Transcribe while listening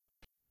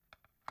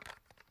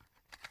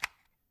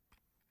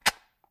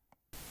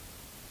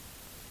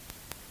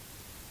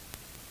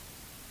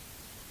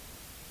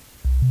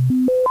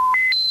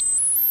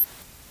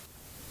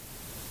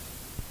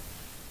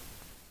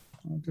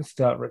just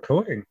start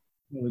recording.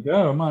 There we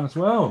go. I might as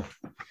well.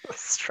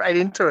 Straight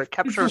into it,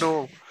 capture it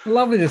all.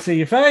 Lovely to see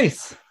your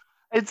face.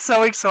 It's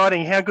so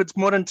exciting. How good's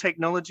modern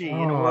technology in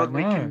a Oh, world I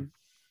we know. can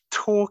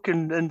talk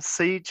and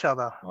see each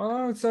other.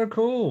 Oh, it's so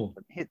cool.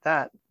 Hit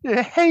that.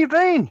 Yeah, how you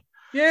been?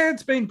 Yeah,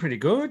 it's been pretty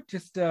good.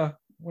 Just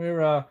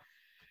we're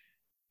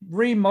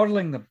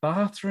remodeling the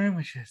bathroom,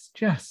 which is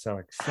just so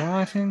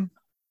exciting.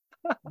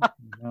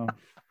 Oh,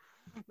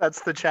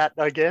 That's the chat,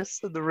 I guess.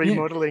 The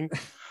remodeling.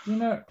 you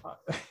know,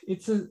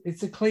 it's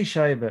a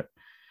cliche, but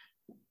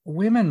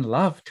women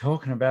love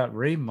talking about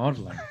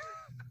remodeling.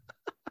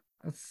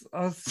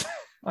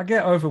 I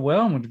get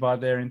overwhelmed by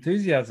their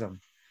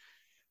enthusiasm.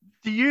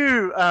 Do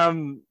you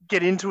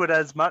get into it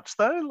as much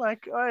though?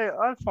 Like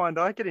I find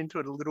I get into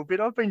it a little bit.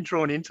 I've been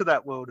drawn into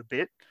that world a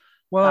bit.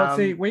 Well,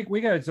 see,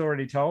 Wigo's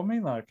already told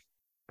me. Like,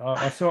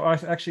 I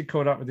actually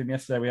caught up with him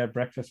yesterday. We had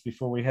breakfast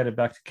before we headed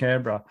back to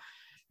Canberra,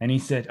 and he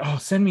said, "Oh,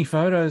 send me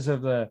photos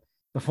of the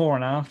before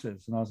and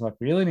afters." And I was like,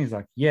 "Really?" And he's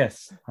like,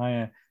 "Yes,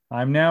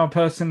 I'm now a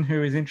person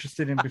who is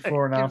interested in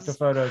before and after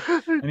photos."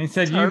 And he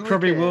said, "You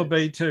probably will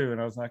be too."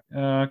 And I was like,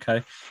 "Oh,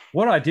 okay."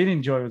 What I did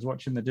enjoy was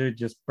watching the dude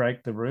just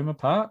break the room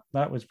apart.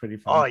 That was pretty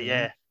fun. Oh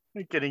yeah,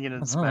 getting in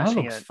and smashing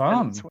that looks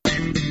fun.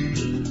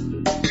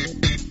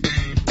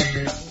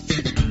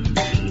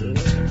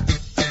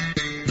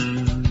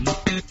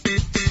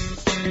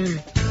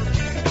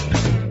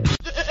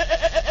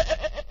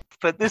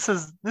 But this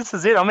is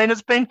it. I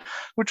mean,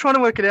 we're trying to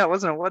work it out,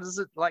 wasn't it? What is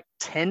it, like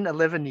 10,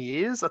 11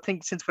 years? I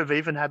think since we've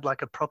even had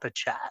like a proper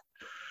chat.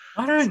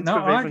 I don't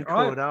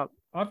know.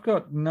 I've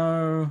got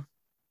no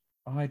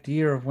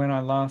idea of when I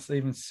last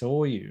even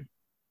saw you.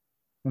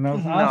 And I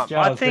was asked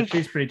Giles, but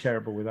she's pretty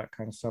terrible with that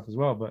kind of stuff as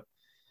well. But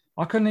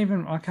I can't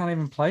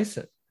even place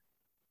it.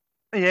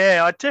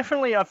 Yeah,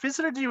 I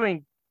visited you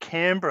in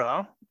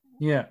Canberra.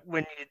 Yeah.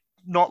 When you're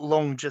not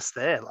long just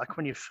there, like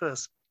when you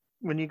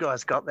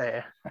guys got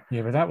there.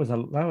 Yeah, but that was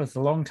a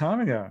long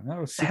time ago. That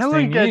was 16 years. How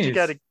long ago did you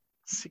go to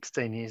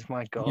 16 years?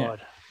 My God. Yeah.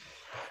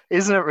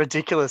 Isn't it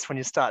ridiculous when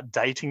you start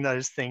dating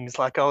those things?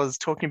 Like I was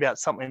talking about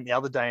something the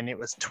other day and it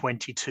was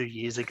 22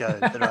 years ago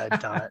that I had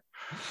done it.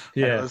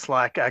 Yeah. And it was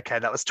like, okay,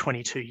 that was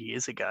 22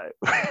 years ago.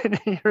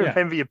 You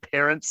remember your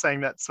parents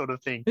saying that sort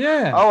of thing.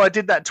 Yeah. Oh, I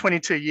did that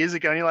 22 years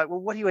ago. And you're like, well,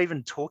 what are you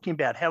even talking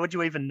about? How would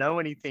you even know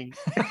anything?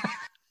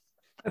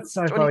 That's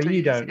so far.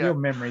 You don't. Your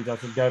memory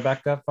doesn't go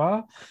back that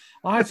far.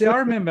 I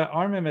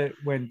remember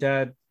when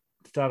Dad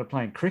started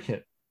playing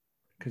cricket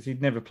because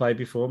he'd never played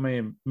before. Me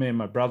and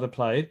my brother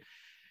played,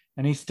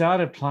 and he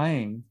started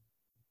playing,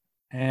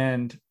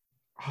 and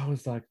I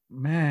was like,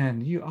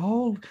 "Man, you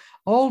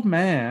old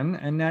man!"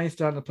 And now he's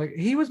starting to play.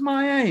 He was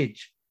my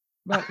age,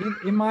 but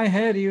in my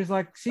head, he was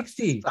like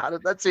 60.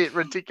 That's it,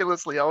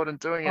 ridiculously old and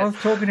doing it. I was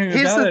talking to him.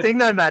 Here's the thing,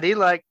 though, Maddie.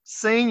 Like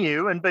seeing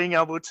you and being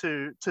able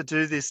to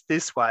do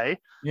this way,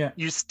 yeah,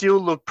 you still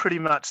look pretty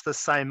much the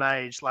same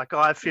age. Like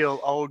I feel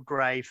old,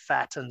 grey,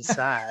 fat, and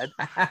sad,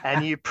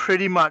 and you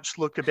pretty much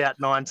look about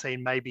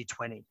 19, maybe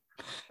 20.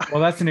 Well,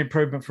 that's an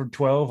improvement from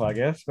 12, I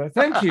guess. But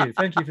thank you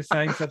for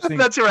saying such things.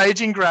 That's your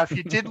aging graph.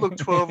 You did look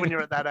 12 when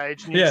you're at that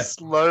age, and you've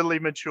slowly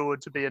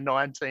matured to be a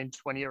 19,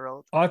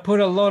 20-year-old. I put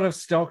a lot of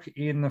stock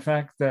in the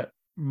fact that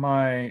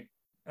my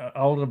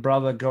older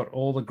brother got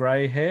all the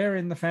grey hair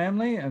in the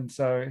family, and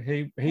so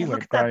he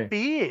went grey. That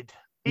beard.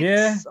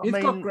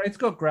 It's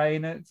got grey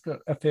in it. It's got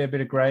a fair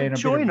bit of grey and a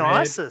join bit of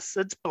red. ISIS.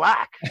 It's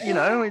black. You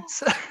know,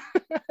 it's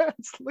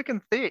it's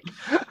looking thick.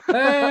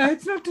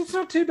 It's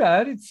not too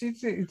bad.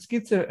 It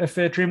gets a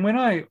fair trim. When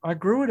I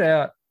grew it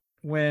out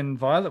when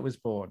Violet was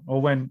born,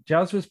 or when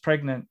Jazz was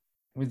pregnant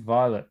with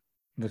Violet.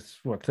 This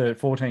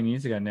 14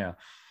 years ago now.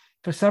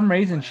 For some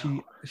reason,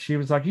 she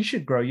was like, "You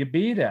should grow your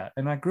beard out,"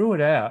 and I grew it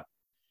out,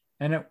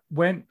 and it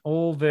went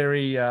all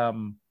very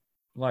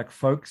like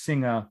folk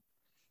singer,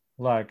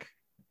 like.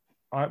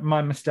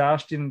 My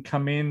moustache didn't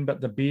come in,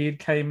 but the beard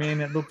came in.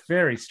 It looked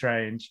very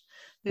strange.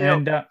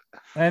 Yep.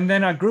 And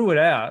then I grew it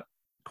out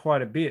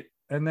quite a bit.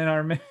 And then I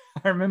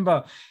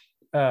remember,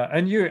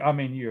 and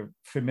you're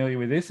familiar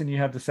with this and you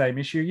have the same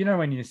issue. You know,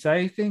 when you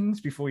say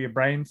things before your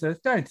brain says,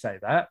 don't say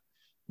that.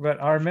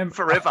 But I remember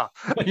forever,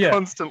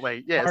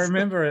 constantly. Yes. I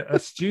remember a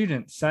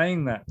student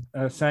saying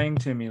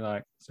to me,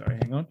 like, sorry,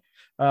 hang on.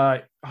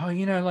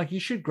 Like you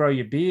should grow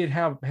your beard.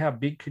 How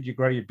big could you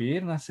grow your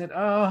beard? And I said,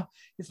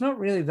 it's not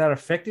really that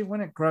effective.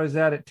 When it grows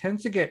out, it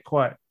tends to get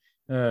quite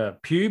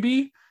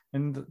puby.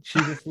 And she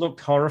just looked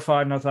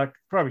horrified. And I was like,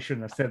 probably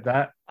shouldn't have said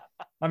that.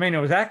 I mean, it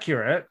was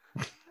accurate.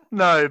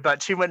 No,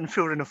 but she went and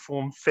filled in a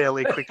form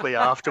fairly quickly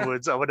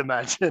afterwards, I would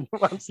imagine.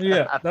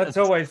 That's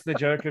always the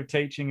joke of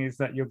teaching, is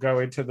that you'll go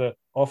into the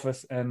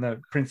office and the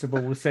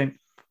principal will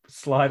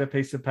slide a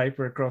piece of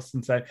paper across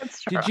and say,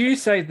 "Did you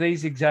say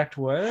these exact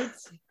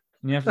words?"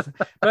 And you have to say,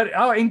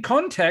 but in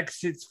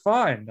context, it's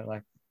fine. They're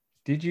like,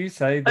 "Did you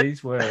say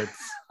these words?"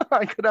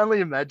 I could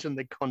only imagine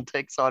the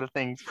context side of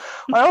things.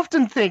 I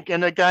often think,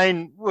 and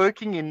again,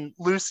 working in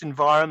loose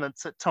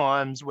environments at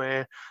times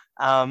where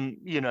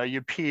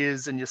your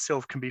peers and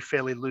yourself can be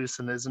fairly loose,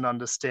 and there's an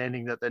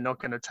understanding that they're not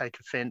going to take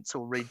offense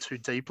or read too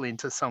deeply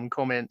into some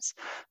comments,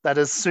 that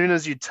as soon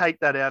as you take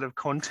that out of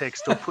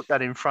context or put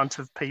that in front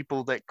of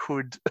people that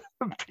could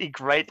be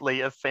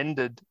greatly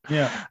offended,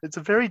 it's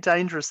a very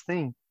dangerous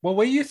thing. Well,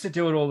 we used to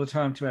do it all the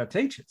time to our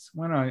teachers.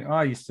 When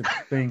I used to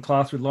be in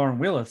class with Lauren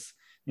Willis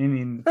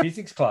in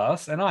physics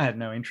class, and I had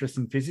no interest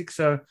in physics,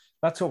 so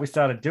that's what we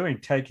started doing,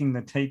 taking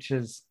the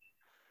teachers'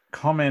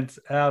 comments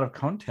out of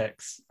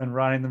context and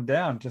writing them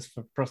down just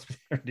for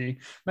prosperity,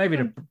 maybe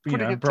to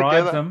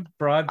bribe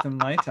them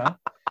later.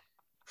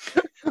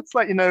 It's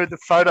like, the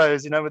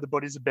photos, where the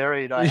bodies are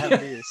buried. I have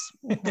this,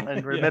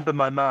 and remember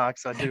my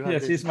marks. I do have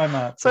this. Yes, here's my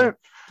marks. So,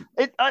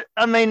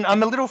 I'm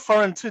a little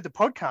foreign to the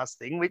podcast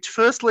thing. Which,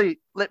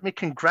 firstly, let me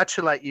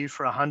congratulate you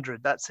for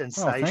 100. That's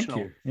sensational. Thank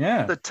you.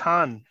 Yeah, the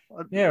ton.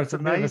 Yeah, it's a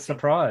bit of a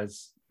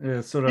surprise.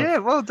 Yeah,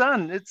 well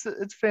done. It's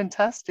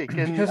fantastic.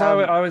 And because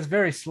I was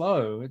very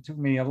slow. It took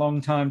me a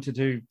long time to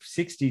do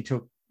 60.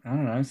 Took, I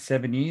don't know,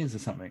 7 years or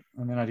something,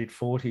 and then I did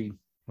 40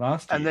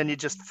 last year. And then you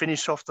just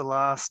finish off the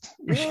last.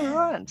 Yeah,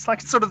 right. It's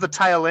like sort of the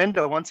tail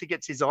ender. Once he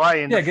gets his eye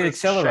in, get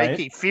accelerated.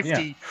 Shaky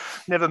 50,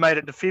 never made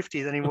it to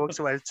 50. Then he walks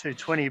away with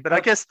 220. But I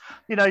guess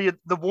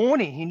the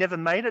warning, he never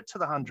made it to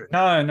the 100. No.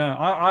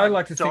 I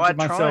like to think of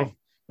myself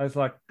as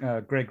like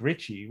Greg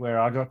Ritchie, where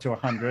I got to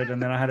 100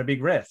 and then I had a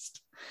big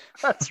rest.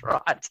 That's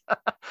right.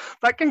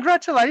 But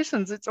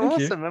congratulations. It's Thank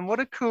awesome. you. And what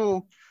a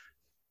cool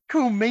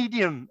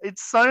medium.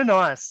 It's so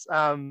nice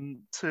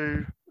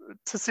to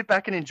sit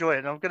back and enjoy it.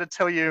 And I'm going to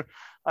tell you,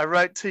 I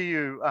wrote to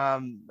you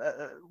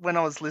when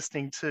I was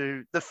listening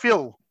to the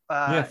Phil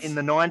in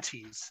the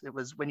 90s. It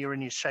was when you were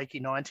in your shaky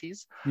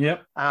 90s.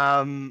 Yep.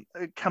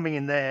 Coming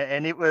in there.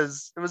 And it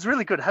was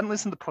really good. I hadn't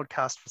listened to the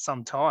podcast for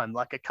some time,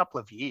 like a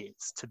couple of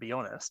years, to be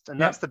honest. And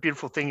that's the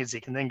beautiful thing, is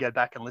you can then go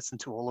back and listen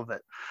to all of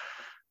it.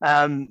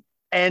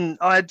 And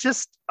I'd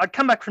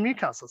come back from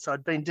Newcastle. So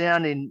I'd been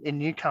down in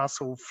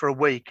Newcastle for a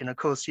week. And of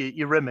course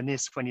you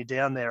reminisce when you're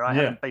down there. I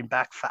hadn't been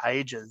back for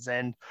ages.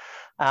 And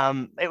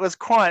it was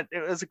quite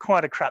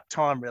a crap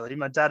time, really.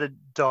 My dad had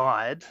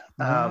died.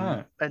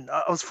 And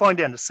I was flying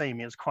down to see him.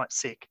 He was quite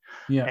sick.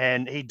 Yeah.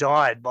 And he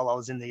died while I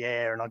was in the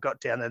air, and I got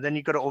down there. Then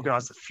you've got to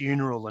organize the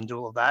funeral and do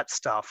all of that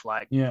stuff.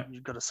 Like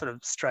you've got to sort of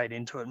straight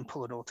into it and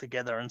pull it all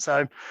together.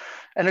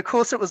 And of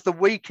course it was the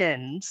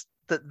weekend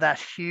that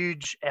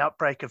huge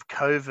outbreak of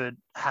COVID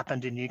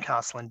happened in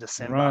Newcastle in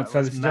December. Right,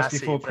 so this is just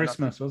before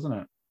Christmas, wasn't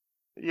it?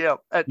 Yeah,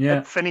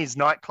 at Fenny's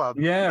nightclub.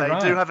 Yeah,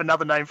 they do have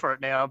another name for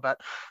it now,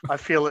 but I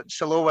feel it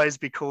shall always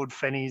be called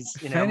Fenny's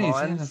in our minds.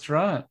 Yeah, that's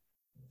right.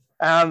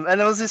 And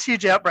there was this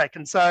huge outbreak.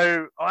 And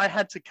so I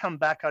had to come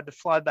back. I had to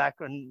fly back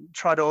and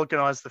try to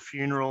organize the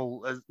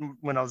funeral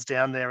when I was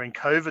down there in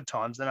COVID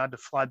times. Then I had to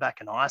fly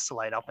back and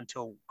isolate up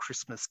until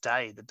Christmas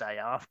Day, the day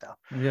after.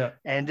 Yeah.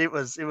 And it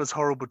was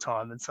horrible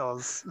time. And so I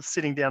was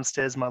sitting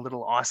downstairs in my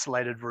little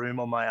isolated room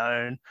on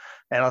my own.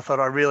 And I thought,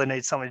 I really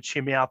need someone to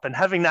cheer me up. And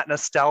having that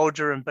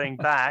nostalgia and being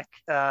back,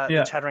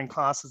 the Chattering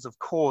Classes, of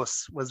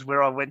course, was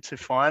where I went to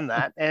find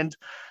that. And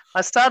I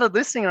started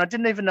listening, and I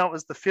didn't even know it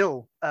was the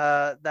Phil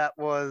that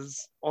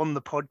was on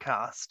the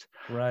podcast.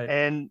 Right.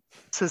 And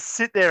to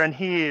sit there and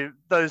hear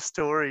those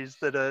stories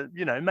that are,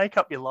 make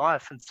up your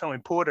life and so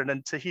important,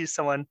 and to hear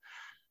someone,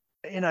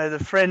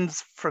 the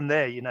friends from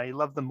there, you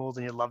love them more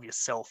than you love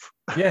yourself.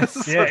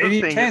 Yes, yeah,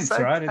 intense,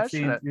 so right?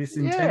 Passionate. It's this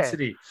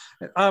intensity.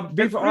 I've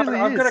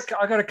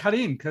got to cut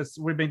in because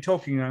we've been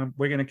talking.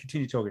 We're going to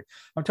continue talking.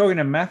 I'm talking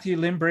to Matthew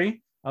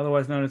Limbry,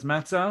 otherwise known as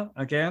Matza.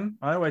 Again,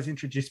 I always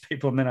introduce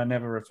people and then I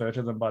never refer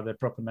to them by their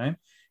proper name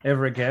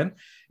ever again.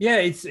 Yeah,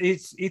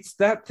 it's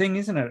that thing,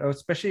 isn't it?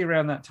 Especially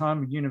around that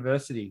time of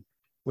university,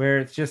 where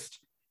it's just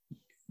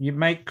you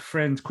make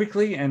friends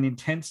quickly and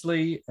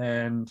intensely,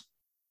 and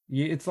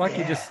it's like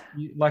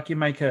you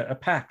make a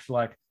pact.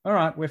 Like, all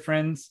right, we're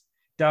friends,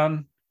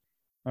 done.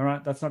 All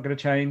right, that's not going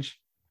to change.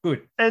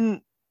 Good. And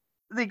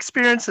the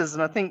experiences,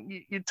 and I think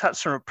you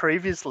touched on it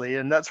previously,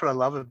 and that's what I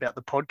love about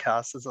the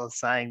podcast, as I was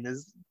saying,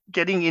 there's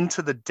getting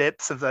into the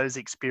depths of those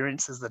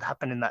experiences that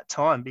happen in that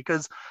time,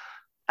 because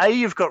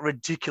you've got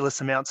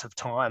ridiculous amounts of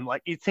time.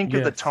 Like, you think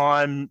of the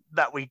time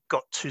that we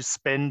got to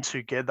spend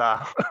together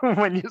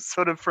when you're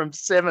sort of from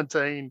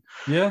 17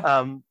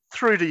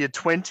 through to your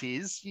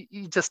 20s,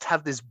 you just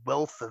have this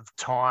wealth of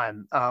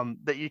time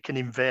that you can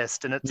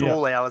invest, and it's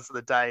all hours of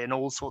the day and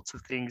all sorts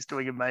of things,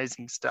 doing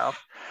amazing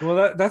stuff.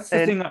 Well, that's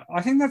the thing.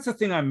 I think that's the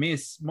thing I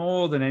miss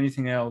more than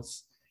anything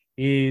else,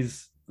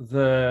 is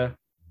the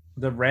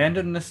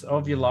randomness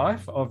of your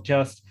life, of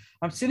just,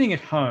 I'm sitting at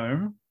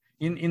home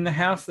in the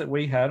house that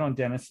we had on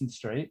Denison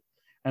Street,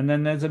 and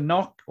then there's a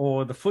knock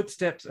or the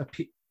footsteps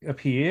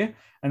appear,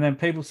 and then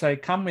people say,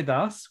 come with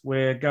us,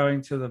 we're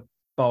going to the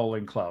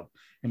bowling club.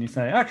 And you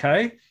say,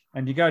 okay,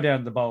 and you go down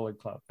to the bowling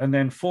club, and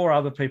then 4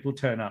 other people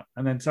turn up,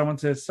 and then someone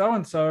says,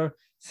 so-and-so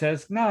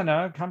says,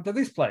 no, come to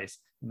this place.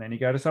 And then you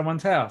go to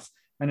someone's house,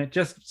 and it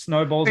just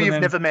snowballs. Who you've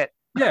never met.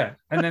 Yeah,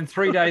 and then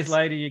 3 days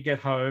later you get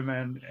home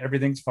and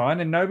everything's fine,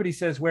 and nobody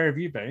says, where have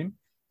you been?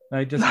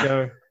 They just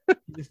go,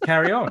 just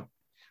carry on.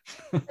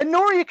 And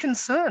nor are you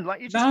concerned.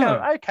 Like you just No.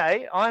 go,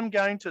 okay, I'm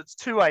going to, it's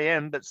 2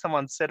 a.m., but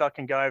someone said I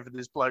can go over to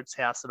this bloke's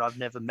house that I've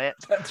never met.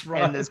 That's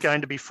right. And there's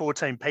going to be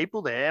 14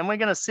 people there. And we're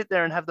going to sit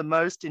there and have the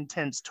most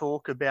intense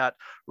talk about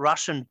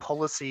Russian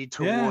policy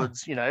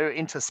towards,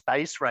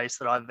 interspace race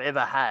that I've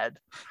ever had.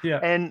 Yeah.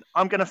 And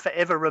I'm going to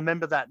forever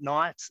remember that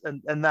night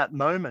and that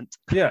moment.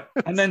 Yeah.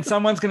 And then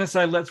someone's going to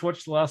say, let's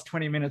watch the last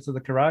 20 minutes of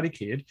The Karate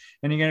Kid.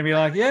 And you're going to be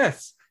like,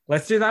 yes,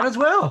 let's do that as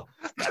well.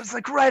 That's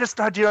the greatest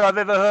idea I've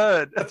ever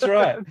heard. That's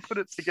right. Put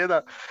it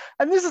together.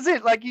 And this is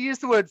it. Like you use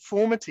the word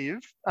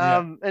formative,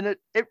 and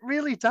it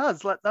really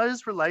does. Like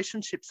those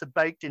relationships are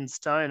baked in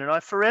stone. And I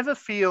forever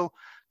feel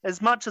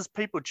as much as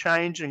people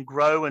change and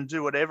grow and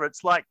do whatever,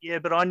 it's like, yeah,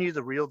 but I knew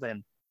the real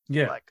them.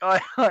 Yeah. Like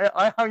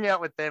I hung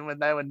out with them when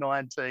they were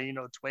 19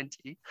 or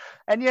 20.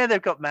 And yeah,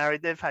 they've got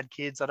married, they've had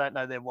kids. I don't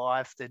know their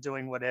wife, they're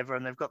doing whatever,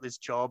 and they've got this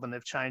job and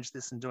they've changed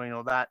this and doing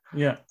all that.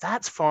 Yeah.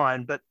 That's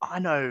fine. But I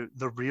know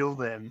the real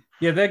them.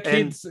 Yeah, their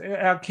kids,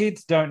 our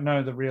kids don't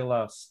know the real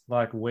us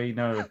like we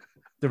know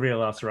the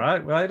real us,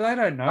 right? Well, they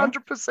don't know.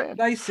 100%.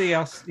 They see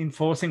us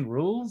enforcing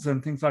rules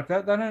and things like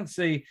that. They don't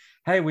see,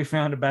 hey, we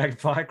found a bag of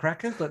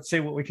firecrackers. Let's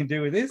see what we can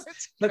do with this.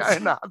 Let's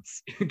go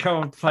nuts.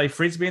 Go and play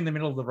frisbee in the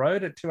middle of the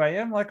road at 2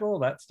 a.m., like all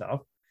that stuff.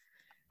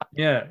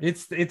 Yeah,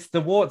 it's the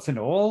warts and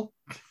all.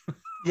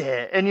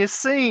 Yeah, and you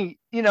see,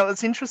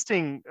 it's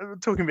interesting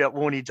talking about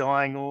Warnie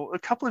dying, or a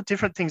couple of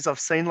different things I've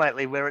seen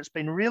lately where it's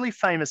been really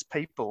famous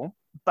people,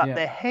 but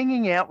they're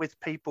hanging out with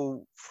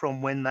people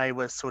from when they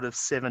were sort of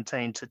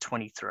 17 to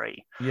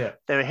 23. Yeah.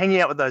 They're hanging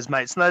out with those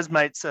mates, and those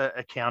mates are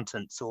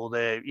accountants, or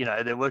they're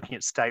working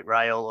at State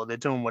Rail, or they're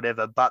doing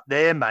whatever, but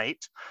their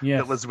mate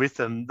that was with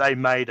them, they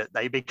made it.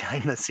 They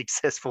became a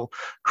successful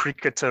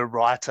cricketer,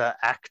 writer,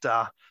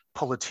 actor,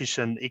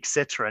 politician,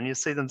 etc., and you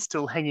see them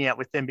still hanging out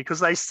with them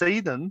because they see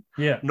them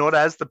not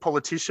as the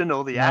politician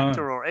or the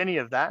actor or any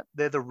of that.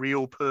 They're the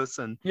real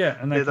person. Yeah,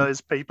 and they're those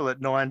people at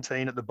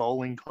 19 at the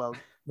bowling club.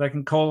 They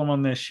can call them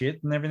on their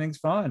shit and everything's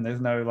fine.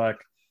 There's no like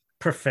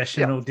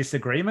professional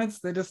disagreements.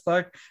 They're just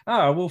like,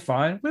 oh, we're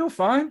fine.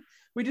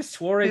 We just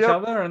swore at each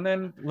other and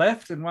then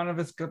left, and one of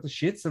us got the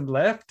shits and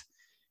left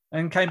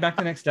and came back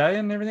the next day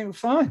and everything was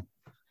fine.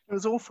 It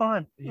was all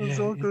fine. It was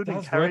all good. It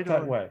and does carried work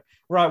that on. way.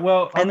 Right.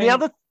 Well, and the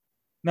other.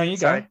 No, you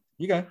Sorry. go.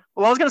 You go.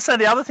 Well, I was going to say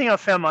the other thing I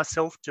found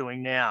myself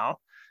doing now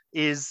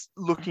is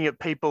looking at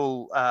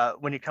people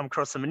when you come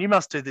across them, and you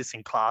must do this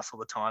in class all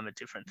the time at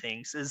different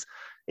things,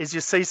 is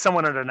you see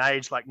someone at an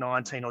age like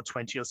 19 or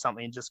 20 or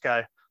something and just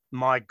go,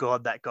 my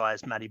God, that guy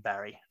is Matty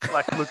Barry.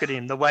 Like, look at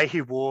him, the way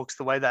he walks,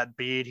 the way that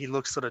beard, he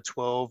looks sort of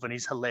 12 and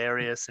he's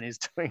hilarious and he's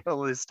doing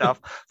all this stuff.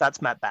 That's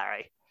Matt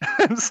Barry.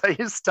 And so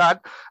you start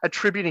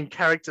attributing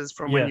characters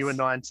from when you were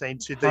 19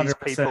 to these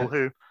 100%. people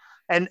who,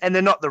 and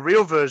they're not the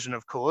real version,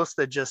 of course,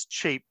 they're just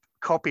cheap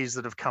copies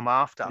that have come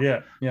after.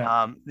 Yeah.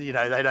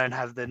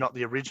 They're not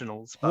the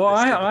originals. Well,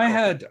 I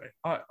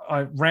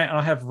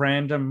have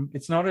random.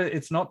 It's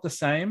not the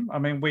same. I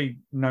mean, we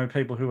know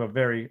people who are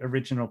very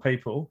original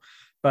people,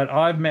 but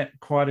I've met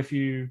quite a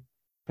few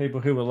people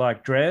who were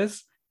like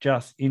Drez,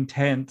 just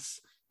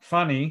intense,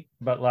 funny,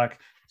 but like,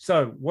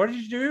 so what did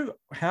you do?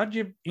 How did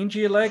you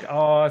injure your leg?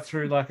 Oh, I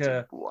threw like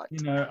I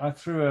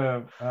threw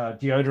a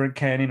deodorant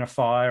can in a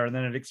fire and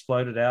then it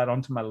exploded out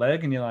onto my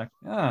leg. And you're like,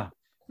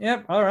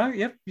 yep, all right,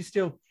 yep. You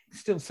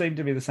still seem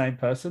to be the same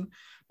person,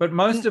 but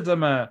most of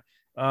them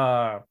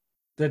are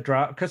the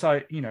drama. Because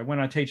when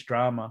I teach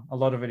drama, a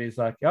lot of it is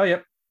like, oh,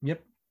 yep.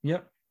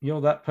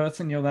 You're that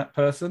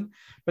person.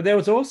 But there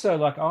was also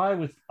like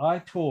I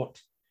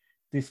taught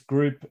this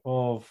group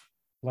of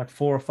like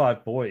 4 or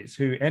 5 boys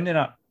who ended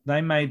up. They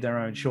made their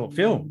own short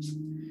films,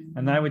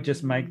 and they would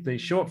just make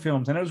these short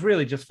films, and it was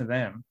really just for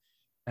them.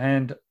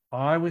 And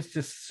I was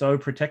just so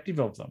protective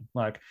of them.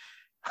 Like,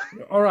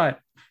 all right,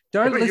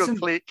 don't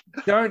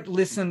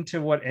listen to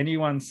what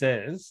anyone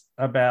says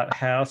about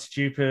how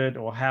stupid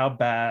or how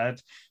bad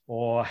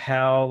or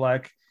how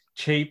like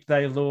cheap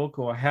they look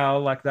or how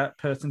like that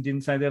person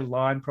didn't say their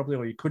line properly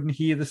or you couldn't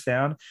hear the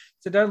sound.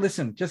 So don't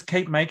listen, just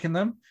keep making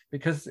them,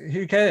 because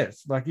who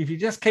cares? Like, if you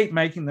just keep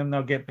making them,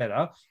 they'll get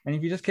better. And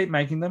if you just keep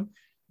making them,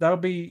 they'll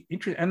be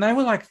interesting. And they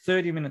were like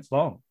 30 minutes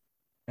long,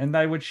 and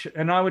they would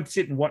and I would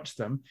sit and watch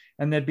them,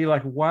 and there'd be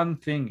like one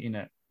thing in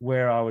it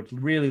where I would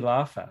really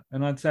laugh at,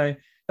 and I'd say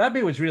that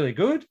bit was really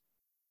good,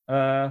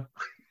 but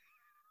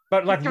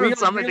like really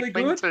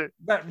good.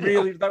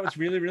 That was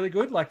really, really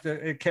good. Like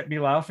it kept me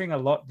laughing a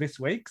lot this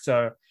week.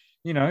 So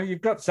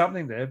you've got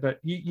something there, but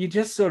you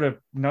just sort of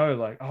know,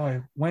 like,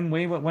 oh, when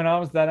I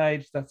was that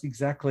age, that's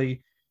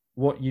exactly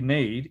what you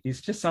need,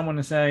 is just someone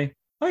to say,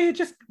 oh, yeah,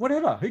 just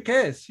whatever. Who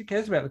cares? Who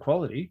cares about the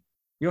quality?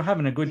 You're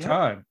having a good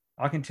time.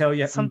 I can tell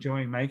you're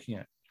enjoying making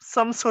it.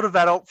 Some sort of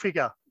adult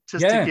figure,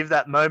 just to give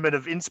that moment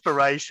of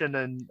inspiration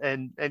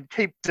and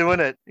keep doing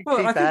it.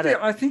 Well,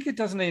 I think it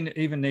doesn't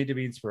even need to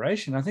be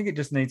inspiration. I think it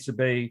just needs to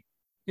be,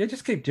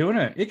 just keep doing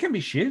it. It can be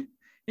shit.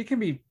 It can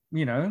be,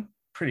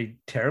 pretty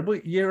terrible.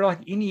 You're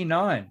like in year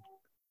 9.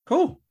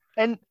 Cool.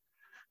 And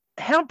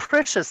how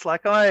precious.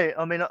 Like I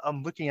mean,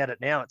 I'm looking at it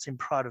now. It's in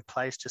Pride of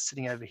Place, just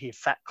sitting over here.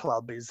 Fat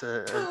Club is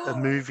a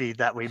movie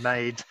that we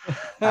made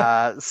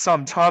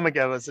some time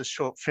ago as a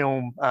short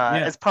film,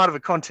 Yeah. as part of a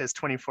contest,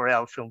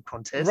 24-hour film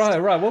contest. Right.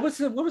 What was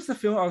the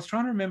film? I was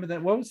trying to remember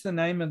that. What was the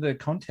name of the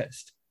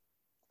contest?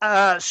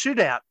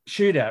 Shootout.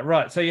 Shootout.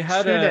 Right. So you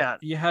had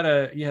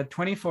Shootout. you had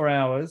 24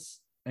 hours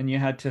and you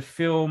had to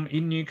film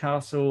in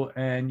Newcastle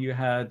and you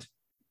had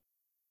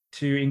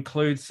to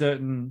include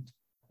certain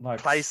like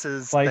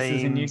places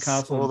themes, in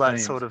Newcastle, all that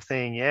themes. Sort of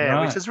thing. Yeah,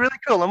 Right. which is really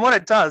cool. And what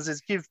it does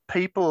is give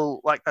people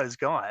like those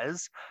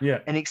guys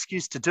an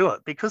excuse to do it,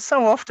 because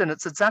so often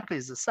it's exactly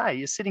as I say,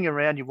 you're sitting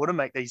around, you want to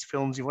make these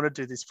films, you want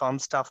to do this fun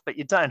stuff, but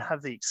you don't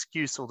have the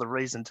excuse or the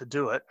reason to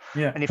do it.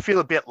 Yeah. And you feel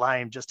a bit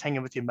lame just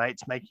hanging with your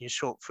mates, making a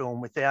short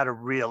film without a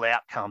real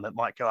outcome. It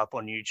might go up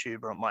on YouTube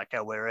or it might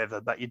go wherever,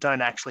 but you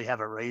don't actually have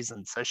a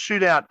reason. So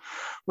Shootout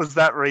was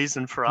that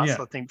reason for us,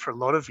 I think, for a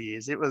lot of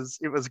years. It was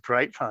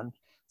great fun.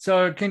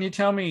 So can you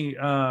tell me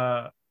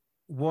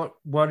what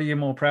are you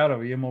more proud of?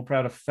 Are you more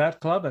proud of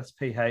Fat Club? That's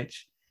PHAT,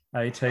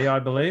 I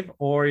believe,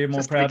 or are you more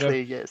Just proud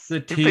clear, of yes. the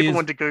if tears? People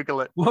want to Google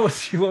it. What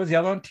was the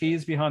other one?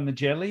 Tears Behind the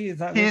Jelly? Is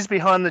that Tears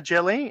Behind the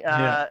Jelly?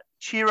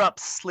 Cheer Up,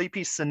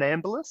 Sleepy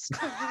Somnambulist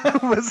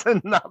was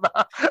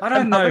another. I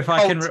don't know if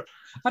I can.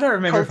 I don't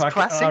remember if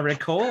I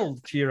recall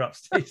Cheer Up,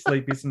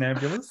 Sleepy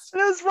Somnambulist.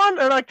 There's one,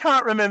 and I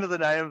can't remember the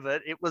name of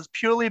it. It was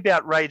purely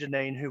about Ray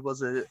Deneen, who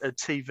was a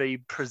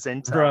TV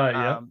presenter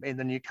in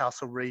the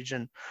Newcastle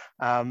region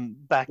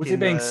back in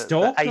the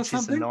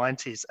 80s and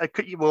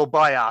 90s. Well,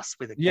 by us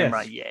with a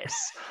camera, yes.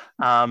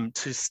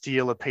 To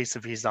steal a piece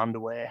of his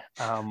underwear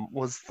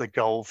was the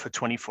goal for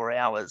 24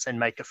 hours and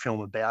make a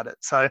film about it.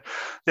 So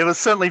there was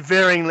certainly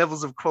varying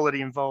levels of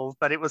quality involved,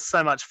 but it was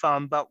so much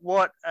fun. But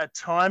what a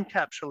time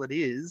capsule it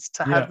is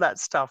to have that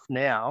stuff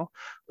now,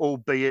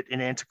 albeit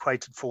in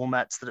antiquated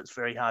formats that it's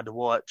very hard to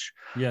watch.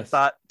 Yes.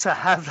 But to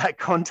have that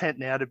content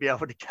now, to be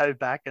able to go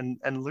back and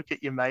look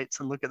at your mates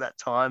and look at that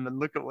time and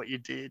look at what you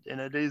did, and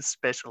it is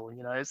special,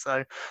 you know.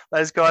 So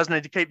those guys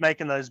need to keep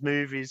making those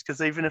movies,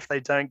 because even if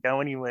they don't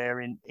go anywhere,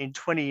 in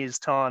 20 years'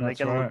 time, they're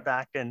going to look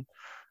back and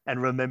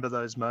remember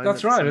those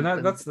moments. That's right,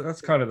 and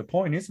that's kind of the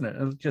point, isn't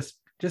it?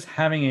 Just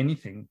having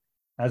anything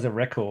as a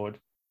record,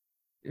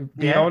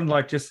 beyond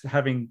like just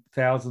having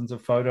thousands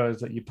of photos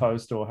that you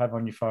post or have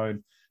on your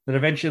phone that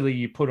eventually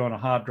you put on a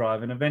hard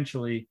drive and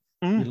eventually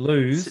you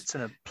lose. Sits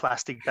in a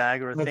plastic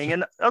bag or a thing.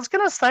 And I was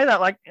going to say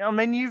that, like, I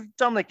mean, you've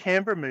done the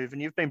Canberra move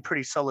and you've been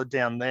pretty solid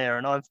down there,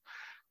 and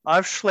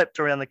I've schlepped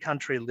around the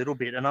country a little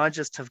bit, and I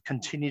just have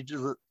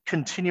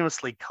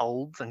continuously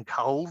cold, and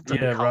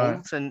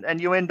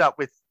you end up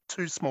with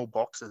two small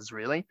boxes,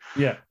 really,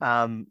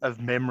 of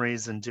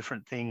memories and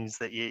different things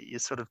that you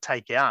sort of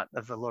take out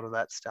of a lot of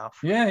that stuff.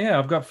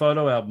 I've got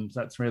photo albums.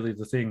 That's really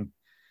the thing.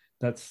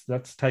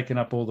 That's taken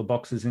up all the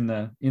boxes in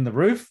the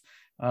roof.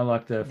 I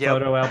like the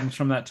photo albums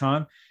from that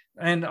time,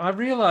 and I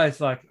realized,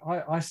 like,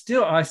 I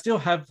still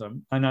have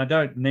them, and I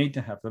don't need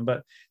to have them,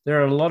 but there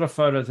are a lot of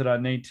photos that I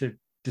need to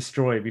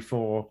destroy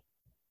before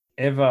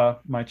ever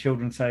my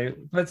children say,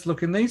 let's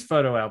look in these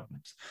photo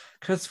albums.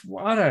 Because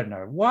I don't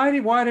know, why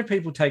do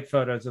people take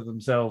photos of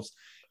themselves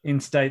in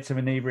states of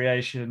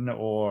inebriation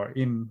or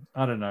in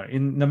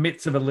the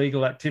midst of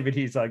illegal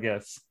activities? I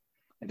guess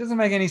it doesn't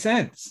make any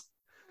sense.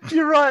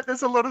 You're right.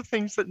 There's a lot of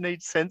things that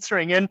need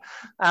censoring. And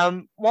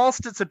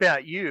whilst it's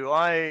about you,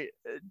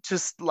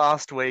 just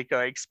last week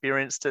I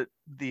experienced it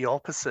the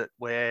opposite,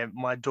 where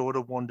my daughter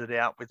wandered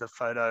out with a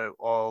photo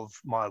of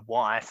my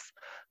wife,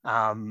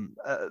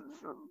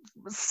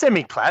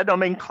 semi-clad,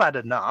 clad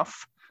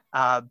enough,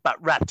 but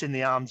wrapped in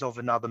the arms of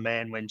another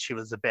man when she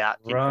was about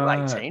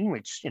 18,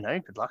 which,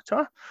 good luck to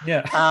her.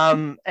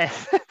 Yeah.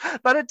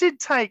 But it did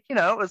take,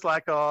 it was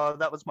like, oh,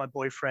 that was my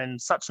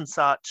boyfriend, such and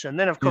such. And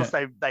then, of course,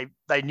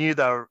 they knew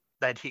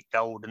they'd hit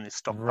gold in this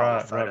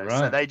stockpile of photos. Right.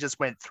 So they just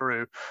went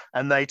through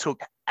and they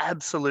took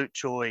absolute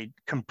joy,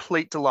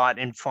 complete delight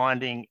in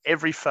finding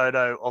every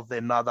photo of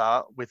their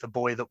mother with a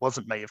boy that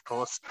wasn't me, of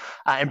course,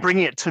 and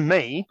bringing it to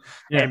me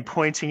and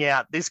pointing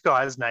out, this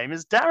guy's name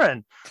is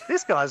Darren.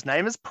 This guy's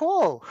name is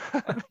Paul.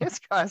 This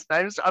guy's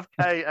name is,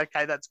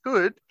 okay, that's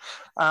good.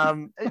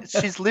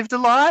 She's lived a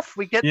life.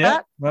 We get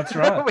that. That's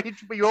right.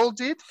 we all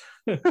did.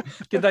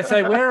 Did they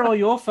say, where are all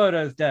your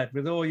photos, Dad,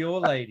 with all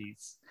your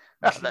ladies?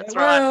 That's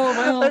right.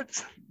 Well.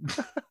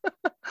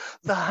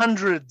 The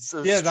hundreds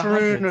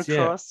strewn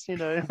across,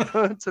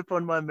 it's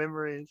upon my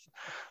memories.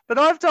 But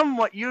I've done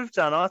what you've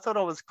done. I thought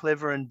I was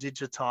clever and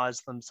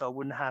digitized them so I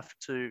wouldn't have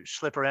to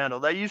schlep around.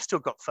 Although you've still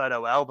got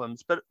photo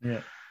albums, but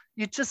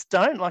you just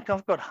don't. Like,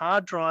 I've got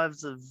hard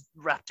drives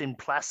wrapped in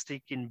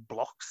plastic in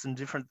blocks and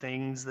different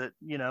things that,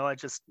 I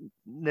just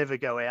never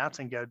go out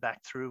and go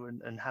back through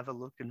and have a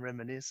look and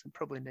reminisce, and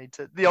probably need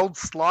to. The old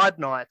slide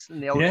night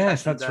and the old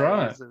that's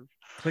right.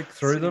 Click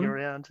through them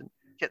around and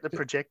get the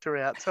projector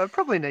out. So I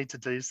probably need to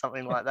do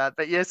something like that.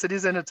 But yes, it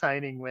is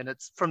entertaining when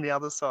it's from the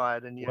other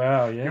side and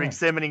you're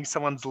examining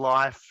someone's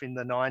life in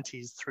the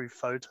 90s through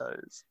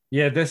photos.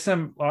 Yeah, there's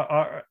some.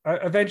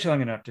 Eventually, I'm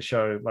going to have to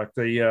show like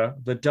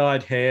the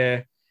dyed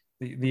hair,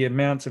 the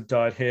amounts of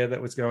dyed hair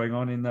that was going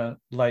on in the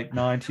late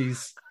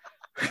 90s.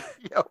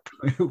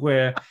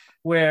 Yep.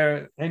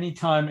 where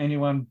anytime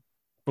anyone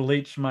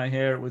bleached my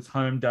hair, it was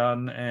home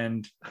done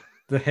and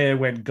the hair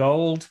went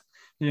gold,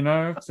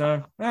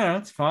 so yeah,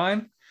 it's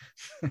fine.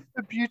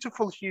 A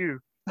beautiful hue.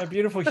 A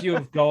beautiful hue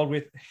of gold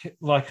with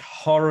like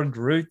horrid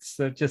roots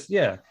that just,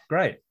 yeah,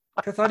 great.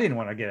 Because I didn't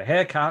want to get a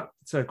haircut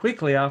so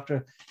quickly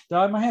after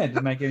dyeing my hair. It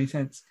didn't make any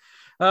sense.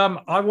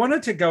 I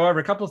wanted to go over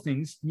a couple of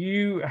things.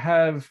 You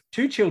have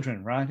 2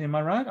 children, right? Am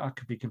I right? I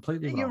could be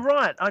completely wrong. You're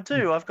right. I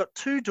do. I've got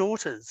 2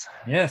 daughters.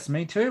 Yes,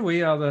 me too.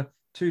 We are the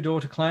 2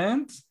 daughter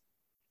clans.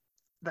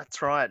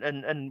 That's right.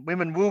 And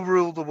women will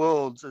rule the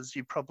world, as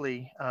you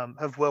probably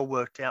have well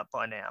worked out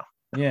by now.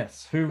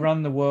 Yes. Who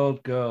Run the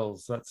World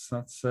Girls. That's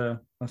a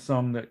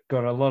song that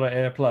got a lot of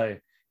airplay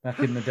back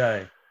in the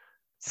day.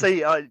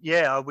 See,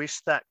 I wish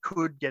that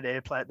could get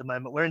airplay at the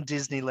moment. We're in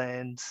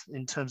Disneyland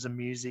in terms of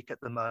music at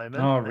the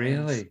moment. Oh,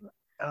 really?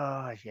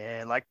 Oh,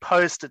 yeah. Like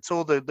it's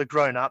all the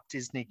grown-up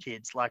Disney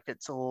kids. Like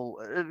it's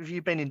all, have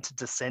you been into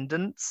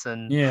Descendants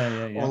and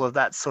all of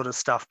that sort of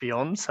stuff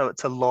beyond? So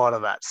it's a lot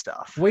of that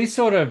stuff.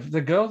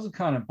 The girls have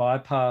kind of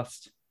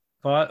bypassed.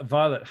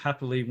 Violet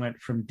happily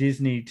went from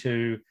Disney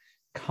to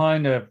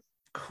kind of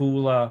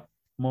cooler,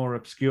 more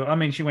obscure. I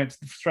mean, she went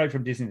straight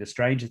from Disney to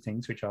Stranger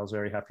Things, which I was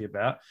very happy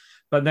about.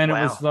 But then it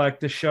was like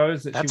the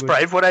shows that That's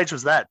brave. What age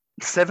was that?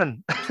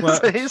 7. 12,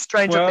 so here's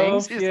Stranger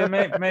 12, Things. Yeah,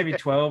 maybe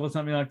 12 or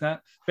something like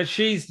that. But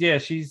she's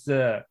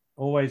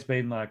always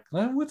been like,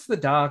 what's the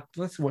dark?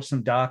 Let's watch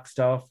some dark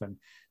stuff. And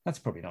that's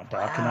probably not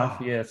dark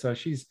enough. Yeah. So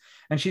she's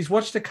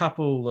watched a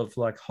couple of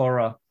like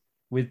horror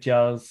with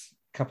Jazz,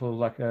 a couple of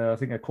like, I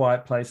think A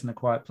Quiet Place and A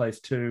Quiet Place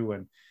 2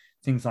 and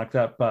things like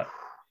that. But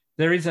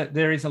there is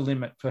a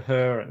limit for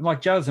her.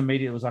 Like Jazz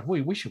immediately was like,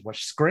 we should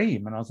watch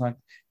Scream. And I was like,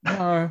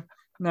 no.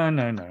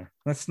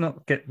 Let's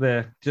not get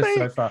there just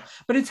so far.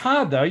 But it's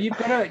hard though. You've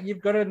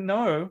got to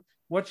know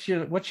what's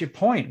your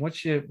point.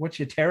 What's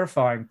your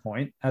terrifying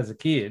point as a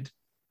kid?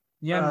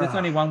 Yeah, there's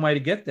only one way to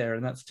get there,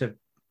 and that's to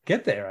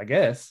get there, I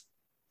guess.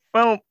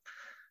 Well,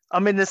 I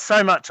mean, there's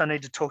so much I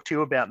need to talk to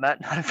you about,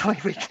 Matt. Hopefully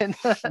we can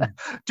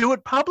do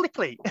it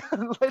publicly.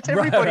 Let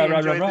everybody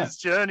enjoy this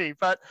journey.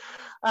 But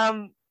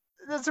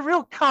there's a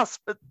real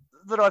cusp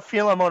that I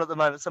feel I'm on at the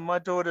moment. So my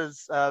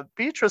daughter's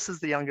Beatrice is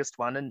the youngest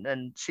one,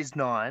 and she's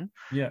 9.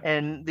 Yeah.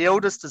 And the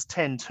oldest is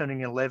 10,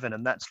 turning 11,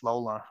 and that's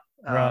Lola.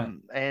 Right.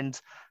 And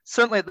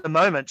certainly at the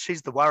moment,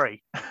 she's the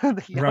worry.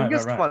 The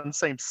youngest one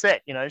seems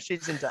set.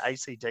 She's into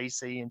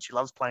AC/DC and she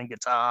loves playing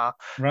guitar.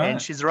 Right.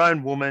 And she's her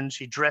own woman.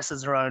 She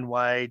dresses her own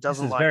way.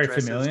 Doesn't like very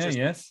dresses. Familiar. Just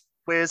yes.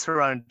 Wears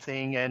her own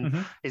thing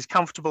and is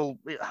comfortable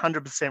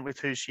 100% with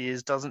who she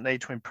is, doesn't need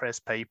to impress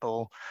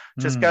people,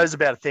 just goes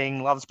about a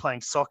thing, loves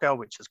playing soccer,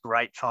 which is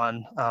great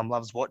fun,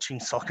 loves watching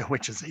soccer,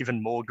 which is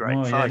even more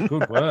great fun. Yeah,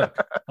 good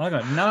work. I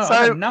got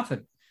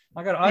nothing.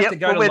 I have to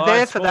go to we're live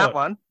there sport. For that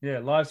one. Yeah,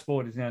 live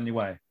sport is the only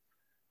way.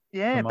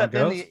 Yeah, but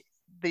then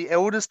the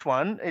eldest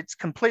one, it's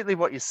completely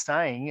what you're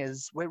saying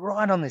is we're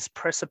right on this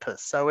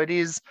precipice. So it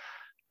is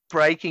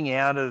breaking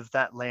out of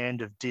that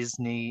land of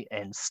Disney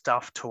and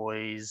stuffed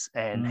toys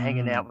and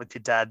hanging out with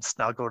your dad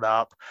snuggled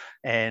up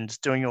and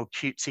doing all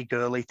cutesy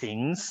girly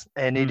things.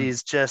 And it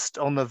is just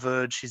on the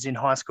verge. She's in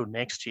high school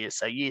next year,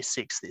 so year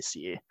 6 this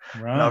year.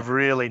 Right. And I've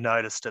really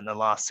noticed in the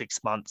last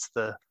 6 months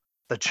the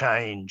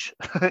change,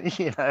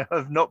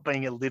 of not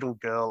being a little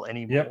girl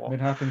anymore. Yep,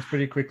 it happens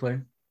pretty quickly.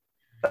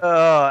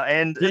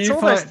 And it's all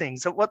those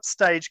things. At what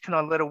stage can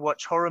I let her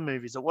watch horror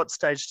movies? At what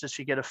stage does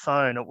she get a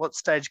phone? At what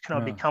stage can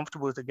I be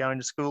comfortable with her going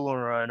to school on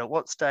her own? At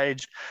what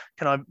stage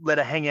can I let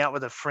her hang out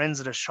with her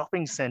friends at a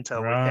shopping centre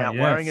without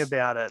worrying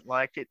about it?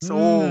 Like it's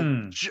all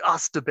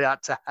just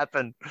about to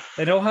happen.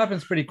 It all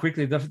happens pretty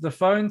quickly. The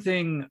phone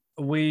thing,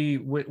 we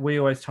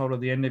always told her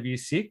the end of year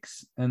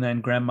 6, and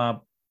then grandma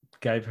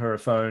gave her a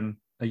phone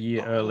a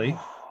year early.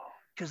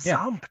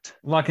 Gazumped.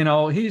 Like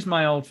here's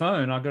my old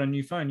phone. I got a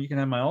new phone. You can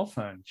have my old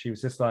phone. She was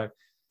just like,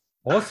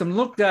 awesome.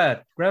 Look,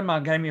 Dad, grandma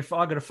gave me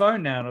I got a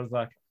phone now. And I was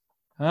like,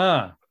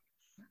 I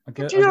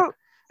guess you got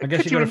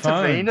a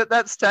phone at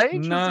that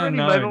stage? No, was there any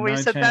moment where you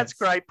said, that's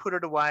great, put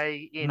it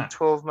away in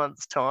 12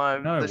 months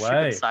time? No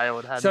way.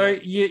 So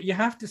you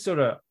have to sort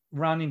of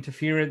run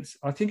interference.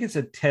 I think it's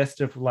a test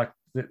of like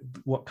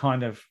what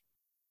kind of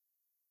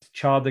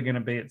child they're going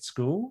to be at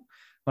school.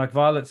 Like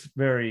Violet's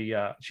very,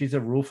 she's a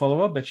rule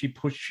follower, but she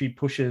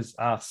pushes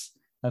us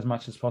as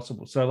much as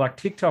possible. So like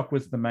TikTok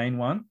was the main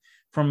one.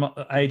 From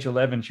age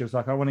 11, she was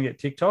like, I want to get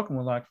TikTok. And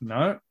we're like,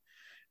 no.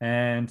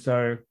 And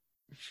so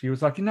she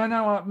was like,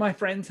 no, my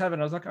friends have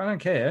it. I was like, I don't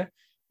care.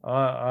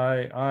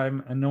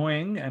 I'm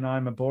annoying and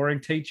I'm a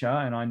boring teacher.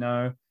 And I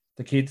know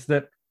the kids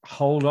that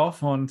hold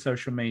off on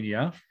social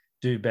media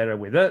do better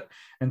with it.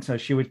 And so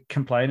she would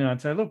complain and I'd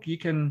say, look,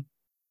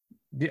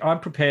 I'm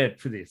prepared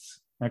for this.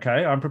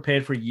 Okay, I'm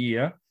prepared for a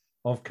year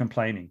of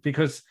complaining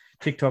because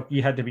TikTok,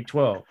 you had to be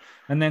 12.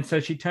 And then so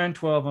she turned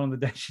 12, and on the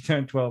day she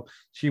turned 12,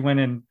 she went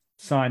and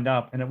signed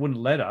up and it wouldn't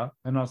let her.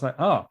 And I was like,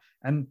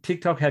 and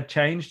TikTok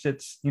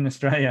in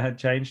Australia had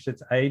changed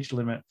its age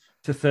limit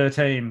to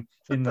 13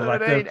 in the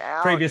 13,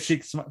 previous ouch.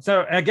 6 months.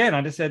 So again,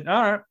 I just said,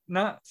 all right,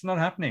 no, it's not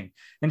happening.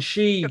 And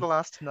she Gonna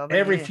last another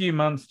every year. few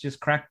months just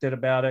cracked it.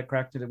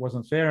 It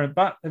wasn't fair.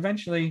 But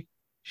eventually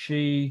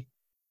she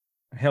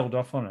held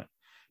off on it.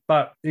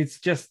 But it's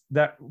just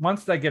that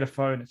once they get a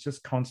phone, it's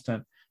just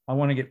constant. I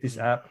want to get this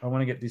app. I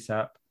want to get this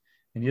app.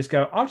 And you just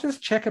go, I'll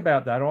just check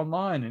about that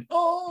online. And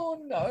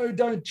oh no,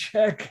 don't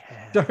check.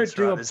 Yeah, Don't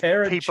do right. a There's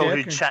parent people check.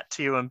 who chat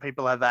to you and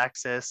people have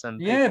access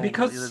and Yeah, people,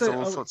 because there's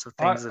all sorts of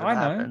things that have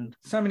happened.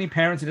 So many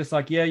parents are just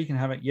like, yeah, you can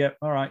have it. Yep.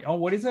 All right. Oh,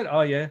 what is it?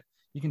 Oh, yeah,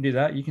 you can do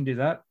that. You can do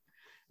that.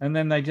 And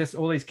then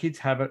all these kids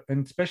have it.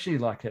 And especially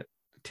like at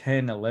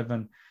 10,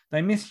 11,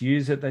 they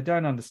misuse it. They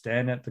don't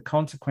understand it. The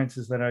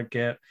consequences they don't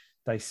get.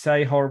 They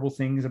say horrible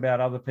things about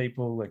other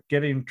people.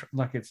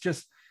 Like it's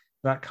just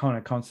that kind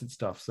of constant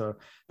stuff. So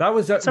that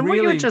was So really. what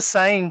you were just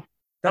saying,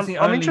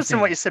 I'm interested in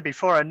what you said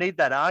before. I need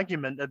that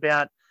argument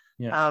about,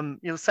 yeah.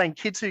 You were saying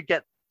kids who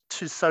get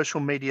to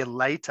social media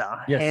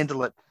later Yes.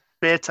 handle it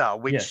better,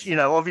 which, Yes.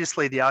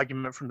 obviously the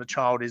argument from the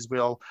child is,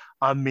 well,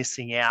 I'm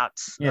missing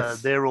out.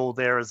 Yes. They're all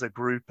there as a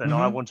group and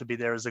Mm-hmm. I want to be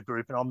there as a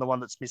group and I'm the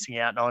one that's missing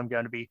out. And I'm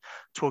going to be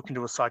talking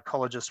to a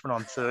psychologist when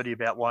I'm 30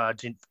 about why I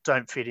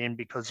don't fit in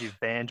because you've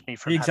banned me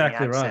from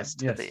exactly having access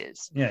right. to yes.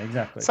 this. Yeah,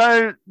 exactly.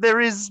 So there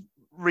is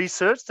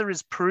research, there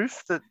is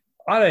proof that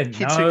I don't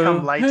kids know. who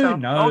come later. Who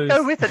knows? I'll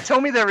go with it.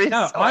 Tell me there is.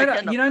 No,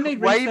 you don't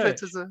need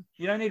research.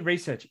 You don't need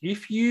research.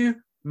 If you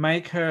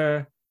make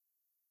your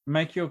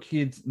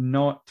kids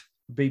not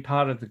be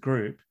part of the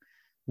group,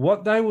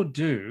 what they will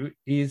do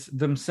is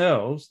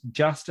themselves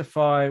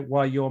justify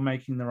why you're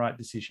making the right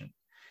decision.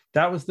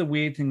 That was the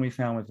weird thing we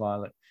found with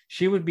Violet.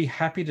 She would be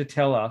happy to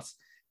tell us,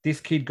 this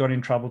kid got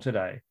in trouble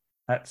today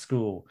at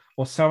school,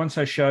 or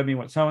so-and-so showed me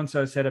what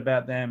so-and-so said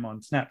about them on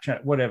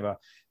Snapchat, whatever.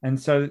 And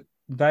so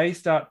they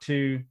start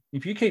to,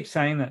 if you keep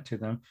saying that to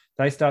them,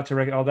 they start to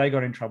reckon, oh, they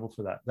got in trouble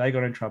for that. They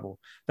got in trouble.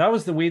 That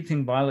was the weird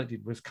thing Violet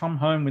did, was come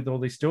home with all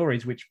these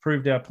stories, which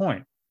proved our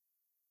point.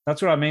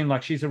 That's what I mean.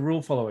 Like, she's a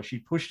rule follower. She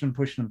pushed and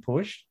pushed and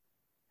pushed.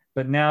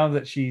 But now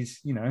that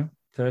she's,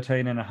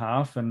 13 and a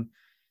half and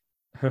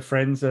her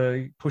friends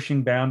are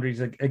pushing boundaries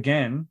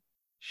again,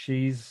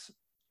 she's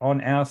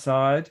on our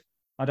side.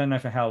 I don't know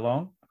for how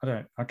long.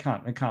 It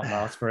can't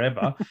last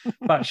forever.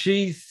 But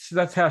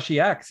that's how she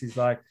acts. Is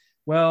like,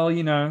 well,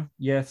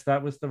 yes,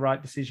 that was the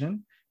right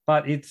decision.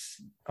 But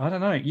I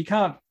don't know. You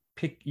can't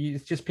pick.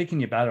 It's just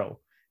picking your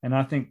battle. And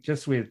I think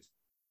just with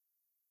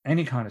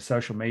any kind of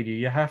social media,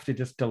 you have to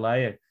just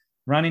delay it,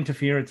 run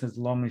interference as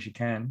long as you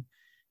can,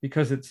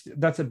 because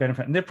that's a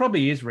benefit. And there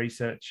probably is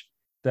research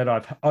that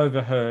I've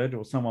overheard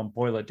or someone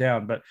boil it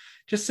down, but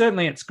just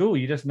certainly at school,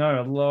 you just know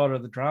a lot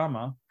of the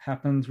drama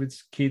happens with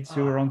kids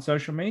who are on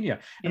social media,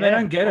 and they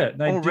don't get it.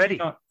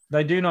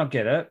 They do not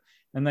get it,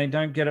 and they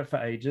don't get it for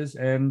ages.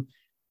 And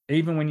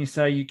even when you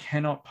say you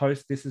cannot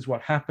post, this is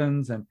what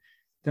happens, and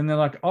then they're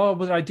like, oh,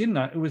 well, I didn't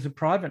know. It was a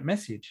private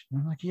message.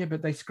 And I'm like, yeah,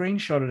 but they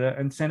screenshotted it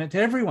and sent it to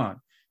everyone.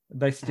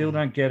 They still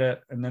don't get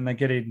it, and then they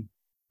get in.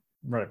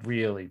 Right,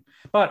 really.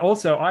 But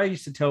also, I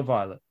used to tell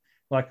Violet,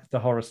 like, the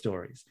horror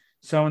stories.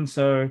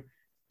 So-and-so,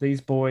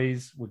 these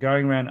boys were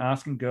going around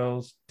asking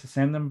girls to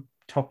send them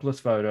topless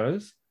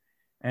photos.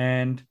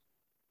 And,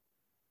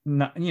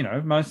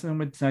 most of them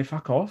would say,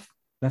 fuck off.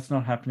 That's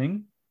not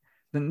happening.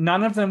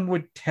 None of them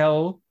would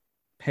tell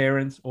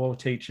parents or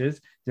teachers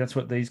that's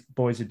what these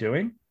boys are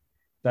doing.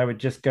 They would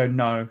just go,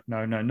 no,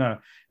 no, no, no.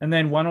 And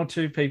then one or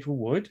two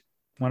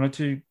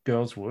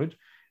girls would.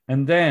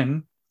 And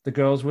then the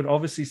girls would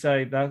obviously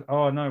say that,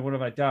 oh, no, what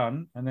have I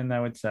done? And then they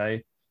would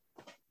say,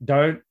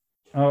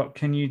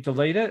 can you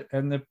delete it?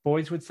 And the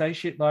boys would say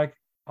shit like,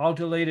 I'll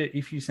delete it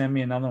if you send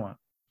me another one.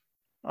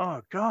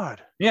 Oh,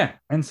 God. Yeah.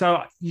 And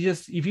so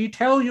if you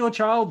tell your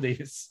child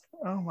this,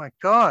 oh, my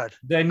God,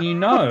 then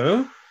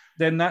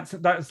then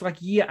that's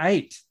like year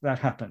 8 that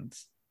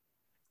happens.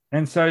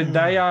 And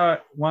so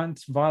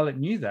once Violet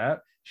knew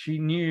that, she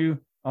knew,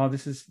 oh,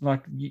 this is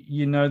like,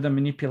 the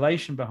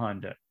manipulation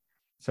behind it.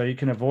 So you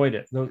can avoid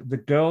it.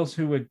 The girls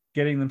who were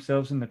getting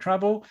themselves into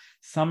trouble,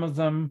 some of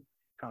them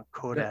got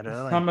caught out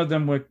early. Some of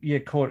them were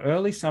caught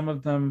early. Some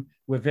of them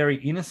were very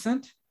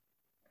innocent,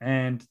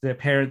 and their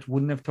parents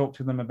wouldn't have talked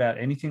to them about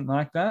anything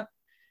like that.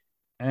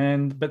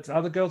 But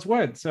other girls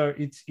weren't. So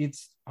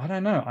it's I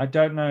don't know. I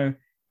don't know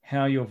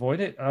how you avoid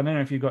it. I don't know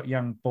if you've got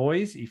young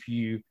boys, if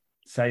you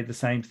say the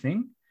same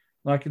thing.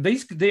 Like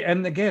these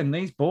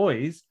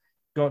boys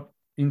got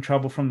in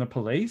trouble from the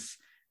police.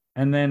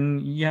 And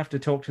then you have to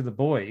talk to the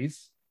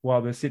boys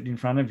while they're sitting in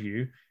front of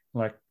you,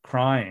 like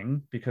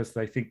crying because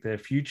they think their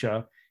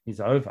future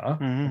is over,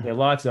 their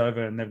life's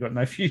over, and they've got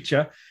no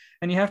future.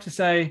 And you have to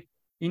say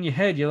in your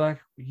head, you're like,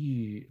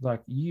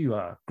 you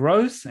are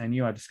gross and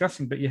you are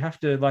disgusting, but you have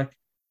to like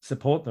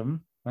support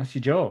them. That's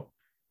your job.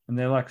 And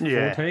they're like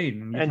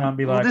 14, and you can't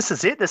be like, well, this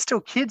is it. They're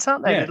still kids,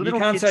 aren't they? Yeah, little you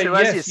can't kids say, who,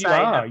 yes, as you say,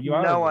 have you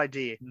are no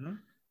idea. Mm-hmm.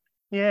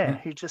 Yeah,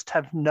 who just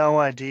have no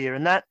idea,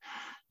 and that.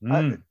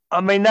 I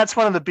mean, that's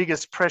one of the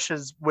biggest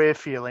pressures we're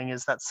feeling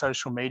is that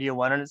social media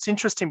one. And it's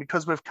interesting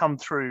because we've come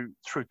through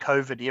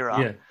COVID era.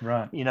 Yeah,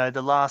 right. You know,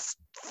 the last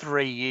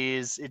 3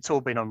 years, it's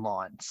all been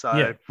online. So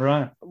Yeah,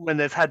 right. when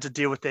they've had to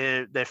deal with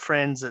their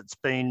friends, it's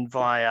been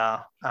via,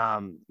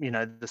 you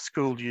know, the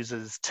school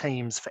uses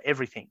Teams for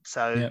everything.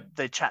 So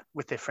they chat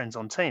with their friends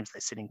on Teams. They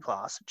sit in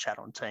class and chat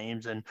on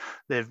Teams, and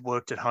they've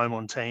worked at home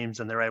on Teams,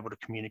 and they're able to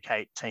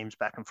communicate Teams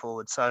back and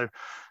forward. So,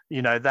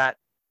 you know, that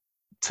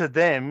to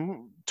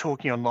them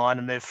talking online,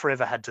 and they've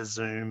forever had to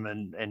Zoom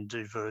and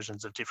do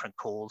versions of different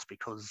calls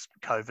because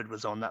COVID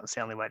was on. That was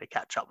the only way to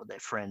catch up with their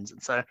friends.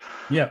 And so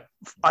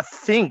I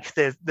think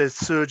they're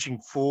surging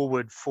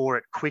forward for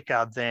it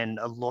quicker than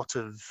a lot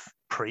of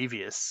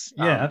previous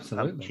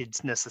absolutely.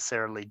 kids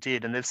necessarily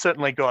did. And they've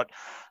certainly got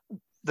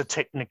the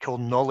technical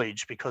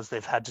knowledge because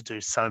they've had to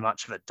do so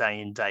much of it day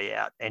in, day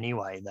out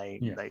anyway.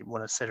 They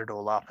want to set it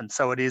all up. And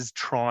so it is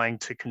trying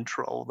to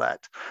control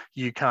that.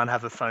 You can't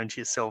have a phone to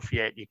yourself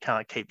yet. You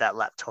can't keep that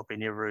laptop in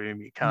your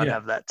room. You can't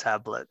have that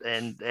tablet.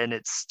 And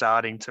it's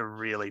starting to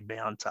really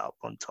mount up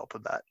on top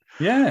of that.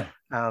 Yeah.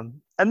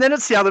 And then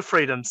it's the other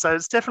freedom. So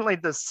it's definitely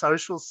the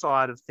social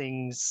side of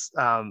things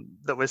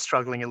that we're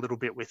struggling a little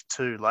bit with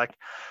too. Like,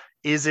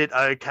 is it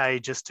okay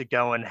just to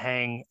go and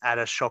hang at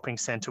a shopping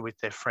center with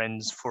their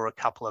friends for a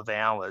couple of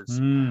hours?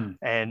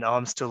 And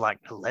I'm still like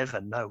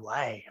 11, no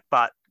way.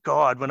 But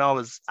God, when I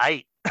was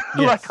 8,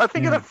 like I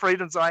think of the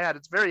freedoms I had,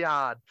 it's very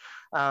hard.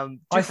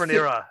 Different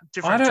era,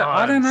 different times.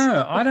 I don't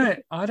know.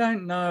 I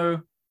don't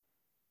know.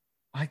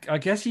 I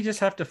guess you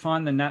just have to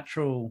find the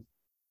natural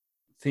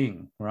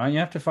thing, right? You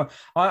have to find.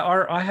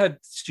 I had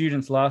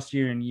students last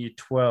year in year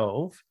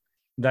 12.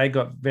 They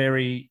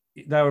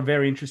were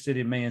very interested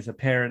in me as a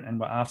parent and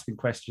were asking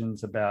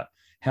questions about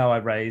how I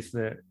raised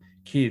the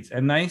kids.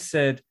 And they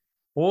said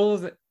all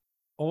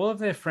of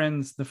their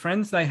friends, the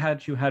friends they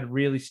had who had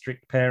really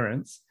strict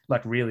parents,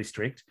 like really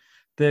strict,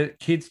 the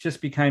kids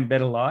just became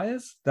better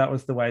liars. That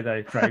was the way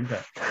they framed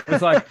it. It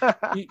was like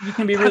you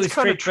can be really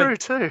strict, true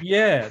too.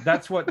 Yeah,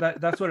 that's what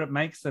it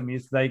makes them,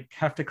 is they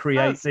have to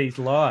create these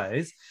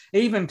lies,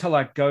 even to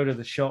like go to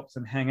the shops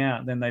and hang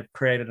out. Then they've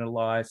created a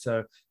lie,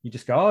 so you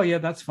just go, oh yeah,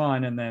 that's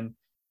fine, and then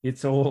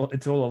it's all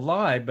a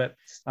lie. But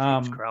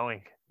it's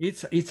growing.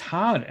 It's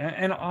hard,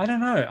 and I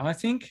don't know. I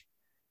think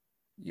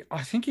you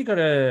got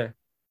to.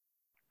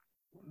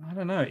 I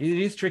don't know. It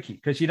is tricky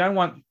because you don't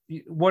want.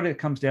 What it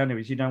comes down to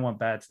is you don't want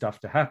bad stuff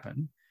to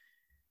happen.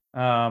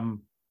 But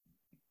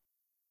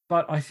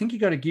I think you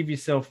got to give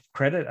yourself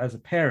credit as a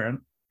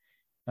parent.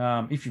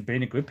 If you've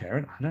been a good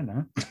parent, I don't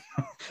know.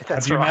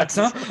 That's right.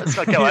 Let's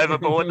not go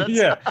overboard.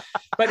 Yeah,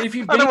 but if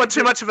you've, I don't want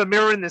too much of a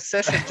mirror in this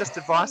session. Just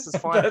advice is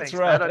fine. That's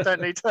right. Man. I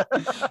don't need to.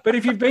 But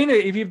if you've been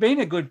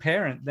a good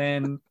parent,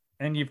 then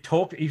and you've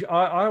talked.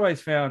 I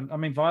always found. I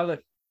mean,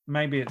 Violet.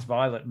 Maybe it's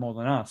Violet more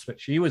than us, but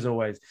she was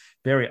always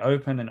very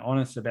open and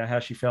honest about how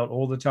she felt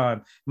all the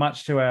time,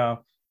 much to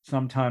our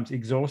sometimes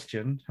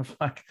exhaustion of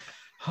like,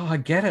 oh, I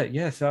get it.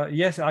 Yes,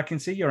 I can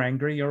see you're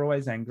angry. You're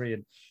always angry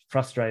and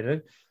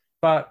frustrated.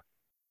 But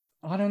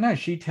I don't know.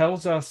 She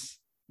tells us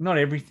not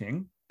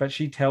everything, but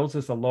she tells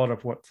us a lot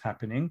of what's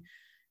happening.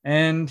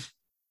 And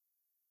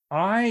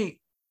I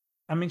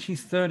mean,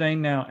 she's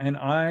 13 now, and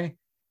I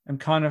am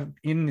kind of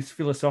in this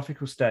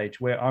philosophical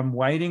stage where I'm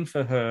waiting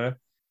for her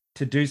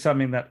to do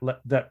something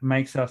that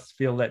makes us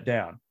feel let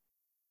down.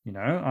 You know,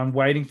 I'm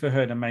waiting for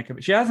her to make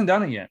it. She hasn't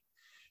done it yet,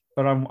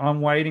 but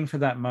I'm waiting for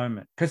that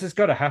moment, because it's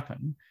got to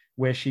happen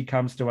where she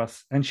comes to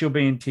us and she'll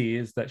be in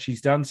tears that she's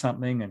done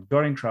something and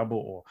got in trouble,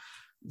 or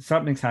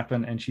something's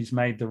happened and she's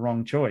made the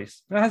wrong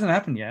choice. It hasn't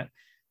happened yet,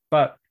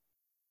 but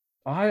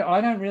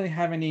I don't really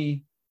have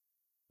any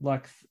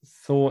like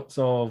thoughts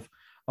of,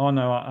 oh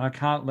no, I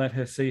can't let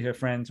her see her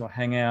friends or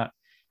hang out.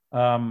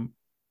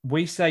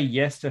 We say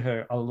yes to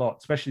her a lot,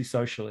 especially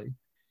socially.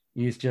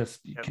 Is just,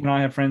 can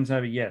I have friends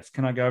over? Yes.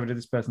 Can I go over to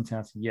this person's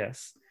house?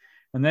 Yes.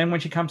 And then when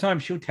she comes home,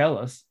 she'll tell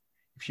us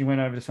if she went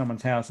over to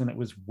someone's house and it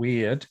was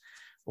weird,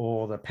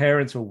 or the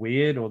parents were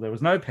weird, or there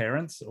was no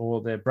parents,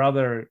 or their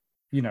brother,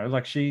 you know,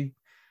 like she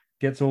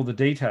gets all the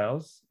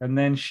details. And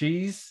then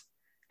she's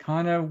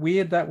kind of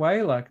weird that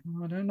way. Like,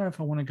 oh, I don't know if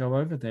I want to go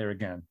over there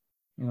again.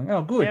 You're like,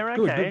 oh, good,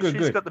 good.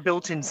 She's got the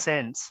built-in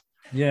sense.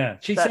 Yeah.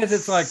 She says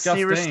it's like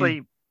seriously.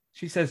 Justine.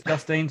 She says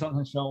Justine's on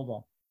her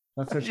shoulder.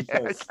 That's what she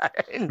says.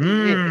 Okay.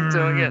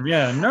 Doing it.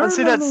 Yeah, no.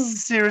 See,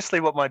 that's seriously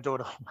what my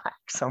daughter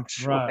lacks. I'm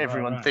sure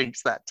everyone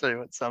thinks that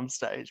too at some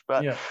stage.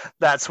 But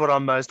that's what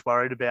I'm most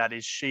worried about,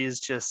 is she is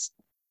just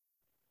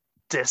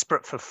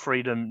desperate for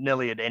freedom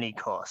nearly at any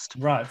cost.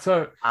 Right.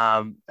 So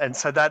and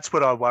so that's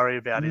what I worry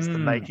about, is the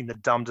making the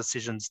dumb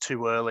decisions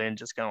too early and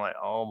just going like,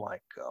 oh my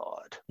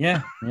God.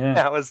 Yeah.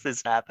 How has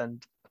this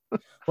happened?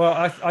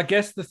 Well, I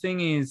guess the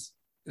thing is,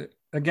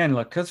 again,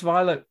 like, because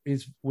Violet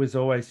was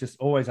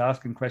always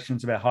asking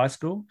questions about high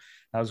school.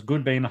 That was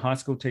good being a high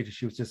school teacher.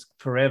 She was just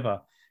forever,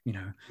 you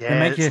know.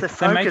 Yeah, the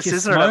focus,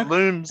 isn't it? It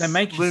looms. They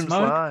make you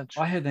smoke. Large.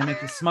 I heard they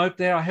make you smoke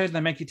there. I heard they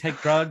make you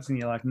take drugs, and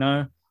you're like,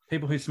 no.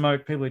 People who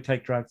smoke, people who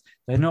take drugs,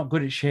 they're not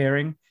good at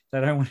sharing. They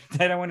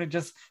don't want to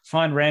just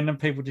find random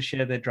people to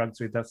share their drugs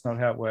with. That's not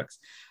how it works.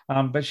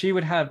 But she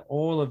would have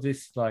all of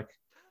this like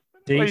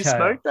detail. We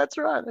smoke. That's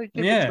right. They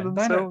keep it to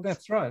themselves.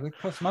 That's right. It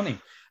costs money.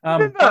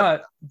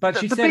 Remember, But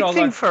she the said, big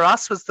thing for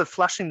us was the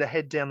flushing the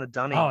head down the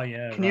dunny. Oh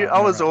yeah.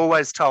 I was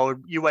always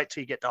told, you wait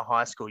till you get to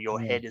high school, your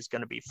head is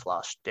going to be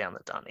flushed down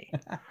the dunny.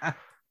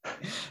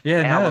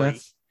 Yeah,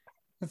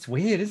 that's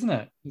weird, isn't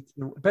it?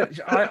 But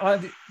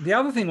the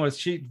other thing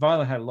was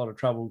Violet had a lot of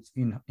troubles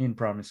in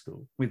primary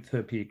school with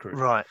her peer group.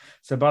 Right.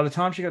 So by the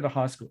time she got to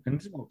high school, and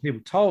this is what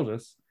people told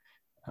us,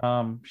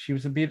 she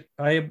was a bit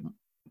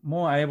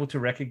more able to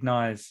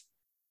recognize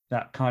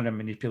that kind of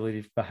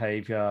manipulative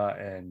behavior.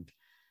 And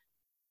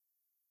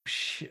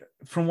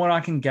from what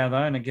I can gather,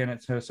 and again,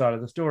 it's her side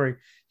of the story,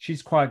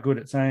 she's quite good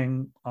at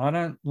saying, I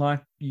don't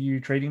like you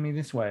treating me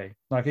this way.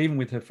 Like even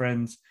with her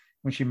friends,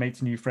 when she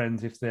meets new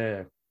friends, if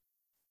they're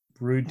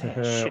rude to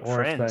her, shit or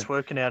friends, if they,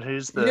 working out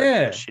who's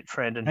the shit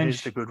friend and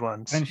who's the good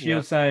ones. And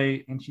she'll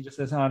say, and she just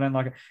says, I don't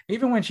like it.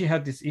 Even when she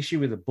had this issue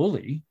with a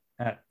bully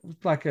at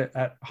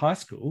high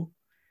school,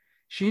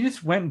 she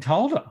just went and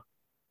told her.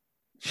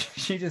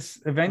 She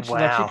just eventually,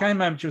 like, she came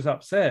home, she was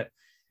upset.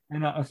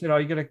 And I said,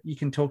 you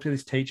can talk to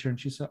this teacher. And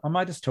she said, I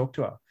might just talk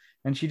to her.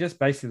 And she just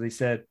basically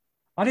said,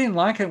 I didn't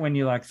like it when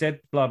you like said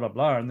blah, blah,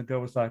 blah. And the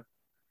girl was like,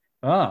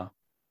 oh,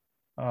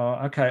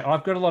 okay.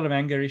 I've got a lot of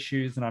anger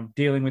issues and I'm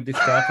dealing with this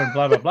stuff and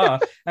blah, blah, blah.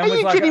 And Are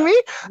you kidding me?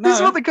 No. This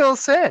is what the girl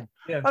said.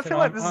 Yeah, I feel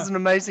like this is an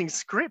amazing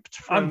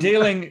script.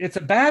 It's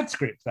a bad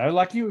script though.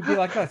 Like you would be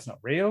like, that's not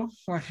real.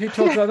 Like who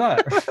talks like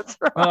that? That's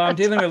right. Well, I'm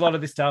dealing with a lot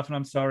of this stuff and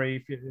I'm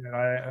sorry if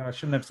I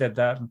shouldn't have said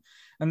that.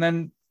 And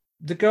then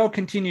the girl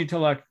continued to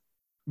like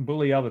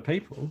bully other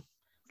people.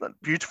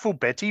 Beautiful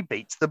Betty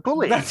beats the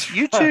bully. That's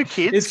you two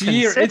kids. It's a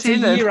year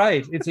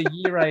 8. It's a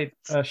year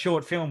 8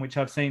 short film which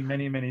I've seen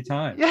many, many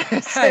times.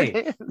 Yes,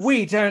 hey,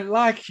 we don't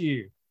like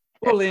you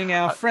bullying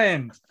our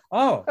friend.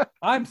 Oh,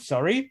 I'm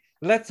sorry.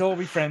 Let's all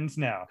be friends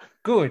now.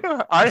 Good.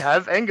 I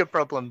have anger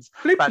problems,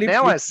 but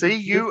now I see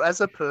you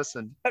as a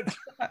person.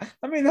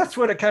 I mean, that's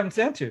what it comes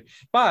down to.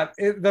 But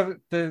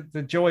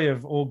the joy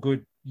of all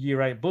good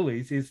year 8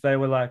 bullies is they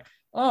were like,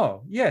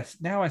 oh, yes,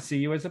 now I see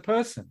you as a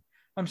person.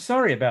 I'm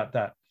sorry about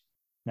that.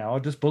 Now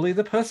I'll just bully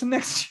the person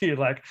next to you.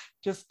 Like,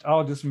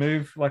 I'll just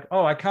move. Like,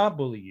 oh, I can't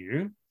bully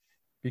you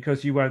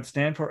because you won't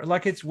stand for it.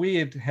 Like, it's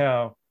weird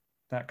how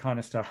that kind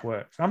of stuff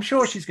works. I'm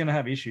sure she's going to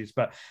have issues,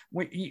 but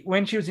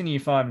when she was in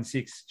year 5 and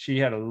 6, she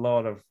had a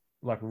lot of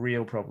like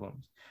real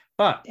problems.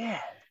 But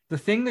the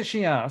thing that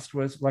she asked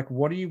was like,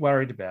 what are you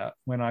worried about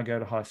when I go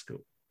to high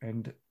school?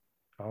 And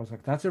I was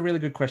like, that's a really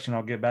good question.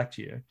 I'll get back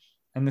to you.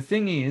 And the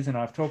thing is, and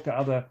I've talked to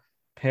other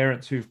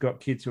parents who've got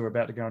kids who are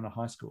about to go into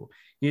high school,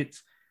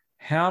 it's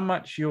how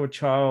much your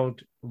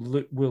child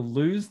will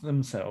lose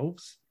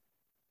themselves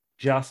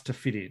just to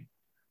fit in.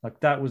 Like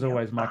that was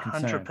always my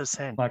concern.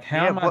 100%. Like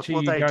how much are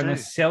you going to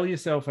sell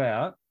yourself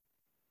out,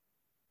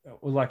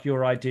 or like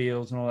your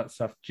ideals and all that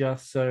stuff,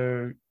 just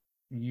so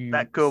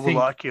that girl will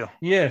like you.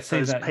 Yeah,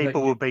 those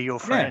people will be your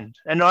friend.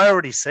 Yeah. And I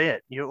already see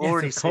it. You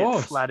already see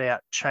it flat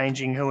out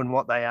changing who and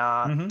what they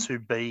are to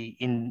be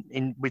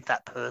in with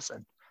that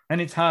person.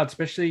 And it's hard,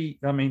 especially,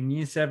 I mean,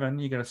 year 7,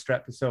 you got to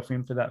strap yourself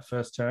in for that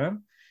first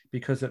term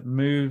because it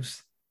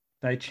moves,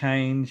 they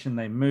change and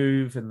they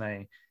move and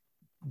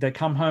they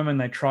come home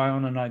and they try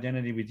on an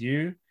identity with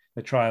you.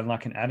 They try on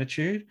like an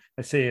attitude.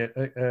 They see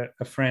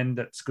a friend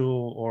at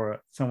school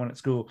or someone at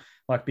school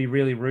like be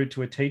really rude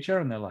to a teacher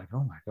and they're like,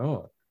 oh my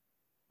God.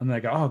 And they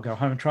go, oh, I'll go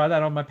home and try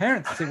that on my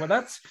parents. See what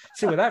that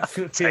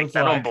feels Take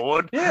that like. on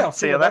board. Yeah, I'll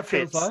see how that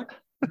fits. Feels like.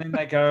 And then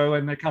they go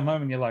and they come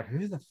home and you're like,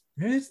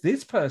 who's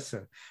this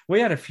person? We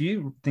had a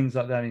few things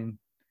like that in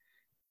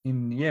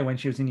when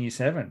she was in year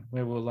 7,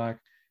 where we're like,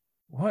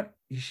 what?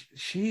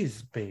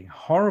 She's being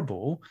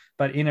horrible,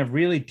 but in a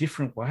really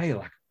different way.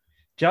 Like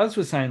Jazz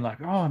was saying, like,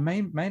 oh, it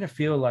made her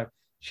feel like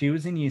she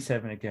was in year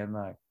 7 again.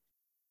 Like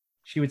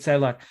she would say,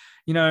 like,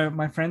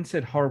 my friend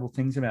said horrible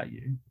things about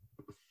you.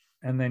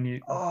 And then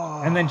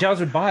and then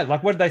Jazz would buy it.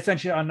 Like, what did they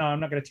say? Oh no, I'm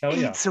not going to tell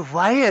you. It's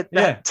away at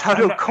that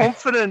total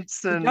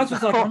confidence. And Jazz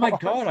was like, oh my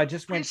God, I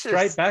just went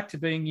straight back to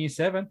being year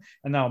 7.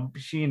 And now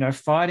she,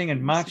 fighting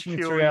and marching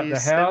throughout the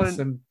house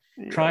and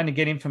trying to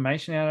get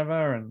information out of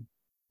her.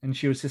 And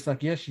she was just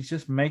like, yeah, she's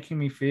just making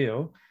me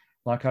feel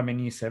like I'm in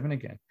year 7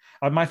 again.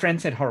 My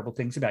friend said horrible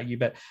things about you,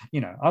 but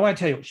I won't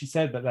tell you what she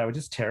said, but they were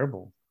just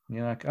terrible. And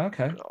you're like,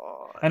 okay.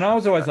 And I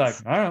was always like,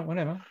 all right,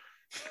 whatever.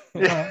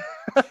 Yeah.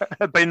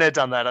 Been there,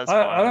 done that.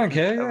 I don't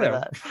care.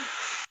 Yeah.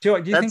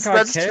 Do you think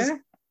I care?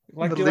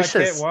 Like, malicious. Do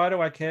I care? Why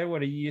do I care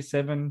what a year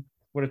 7,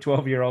 what a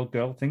 12-year-old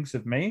girl thinks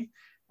of me?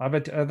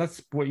 But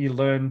that's what you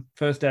learn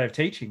first day of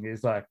teaching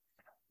is like,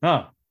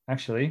 no,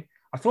 actually,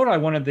 I thought I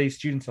wanted these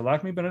students to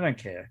like me, but I don't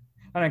care.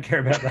 I don't care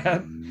about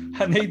that.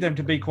 I need them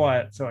to be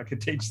quiet so I can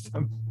teach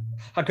them.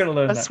 I could have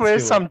learned I that swear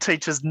skill. some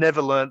teachers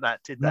never learned that,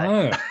 did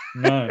they?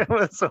 No. It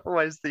was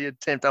always the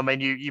attempt. I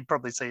mean, you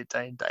probably see it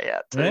day in, day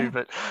out too, Yeah.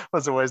 but it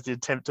was always the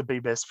attempt to be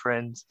best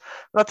friends.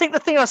 And I think the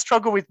thing I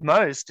struggle with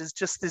most is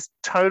just this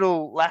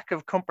total lack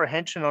of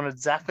comprehension on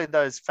exactly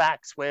those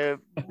facts, where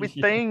with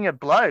Yeah. being a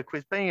bloke,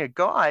 with being a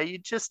guy,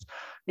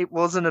 it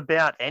wasn't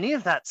about any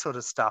of that sort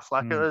of stuff.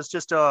 Like it was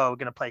just, oh, we're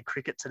going to play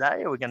cricket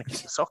today, or we're going to kick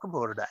the soccer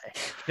ball today.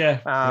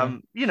 Yeah.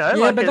 You know, Yeah,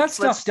 like but that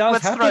stuff does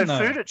let's happen, throw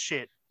though. food at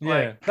shit.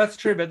 Yeah, that's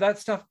true. But that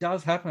stuff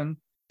does happen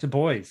to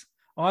boys.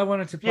 I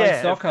wanted to play Yeah,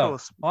 of soccer.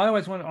 course. I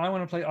want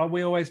to play. Oh,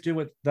 we always do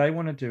what they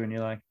want to do. And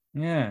you're like,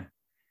 yeah,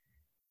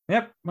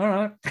 yep, all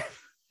right.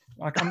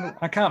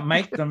 I can't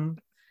make them,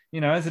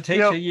 as a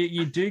teacher,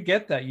 you do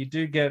get that. You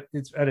do get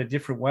it's at a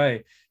different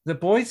way. The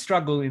boys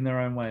struggle in their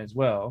own way as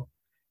well.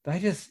 They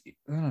just,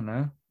 I don't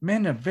know.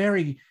 Men are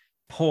very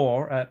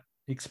poor at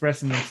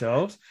expressing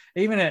themselves,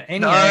 even at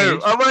any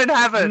age. I won't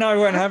have it. No, I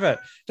won't have it.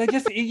 They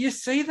just, you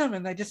see them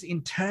and they just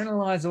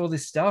internalize all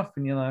this stuff,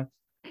 and you're like,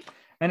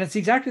 and it's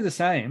exactly the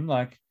same.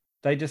 Like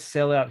they just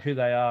sell out who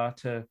they are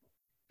to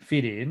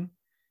fit in.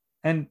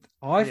 And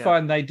I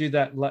find they do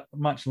that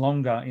much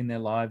longer in their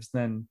lives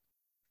than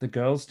the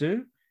girls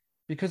do,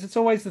 because it's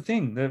always the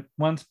thing that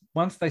once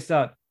they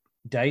start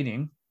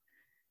dating,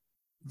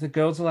 the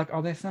girls are like,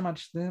 oh,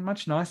 they're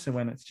much nicer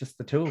when it's just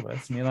the two of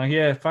us. And you're like,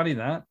 yeah, funny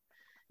that.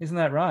 Isn't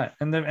that right?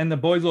 And the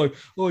boys are like,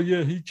 oh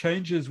yeah, he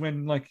changes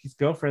when like his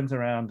girlfriend's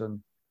around.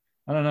 And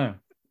I don't know.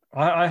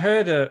 I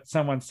heard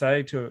someone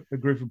say to a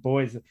group of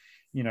boys,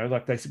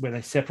 like where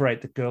they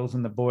separate the girls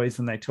and the boys,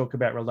 and they talk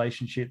about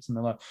relationships, and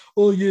they're like,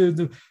 oh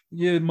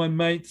yeah, my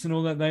mates and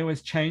all that, they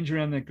always change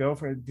around their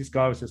girlfriend. This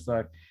guy was just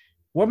like,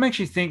 what makes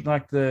you think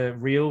like the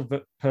real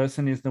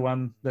person is the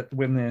one that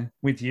when they're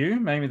with you,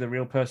 maybe the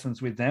real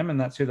person's with them and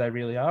that's who they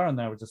really are? And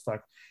they were just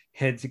like,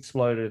 heads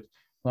exploded.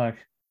 Like,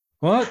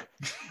 what?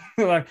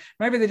 Like,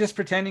 maybe they're just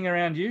pretending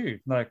around you,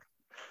 like,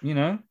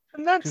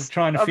 and that's just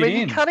trying to fit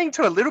in. You're cutting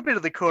to a little bit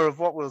of the core of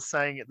what we were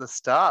saying at the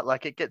start.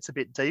 Like, it gets a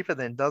bit deeper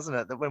then, doesn't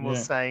it? That when we're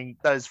saying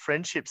those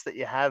friendships that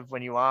you have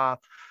when you are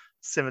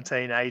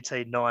 17,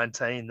 18,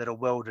 19 that are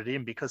welded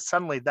in, because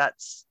suddenly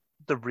that's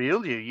the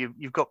real you.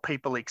 You've got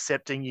people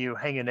accepting you,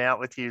 hanging out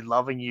with you,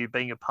 loving you,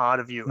 being a part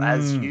of you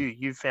as you.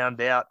 You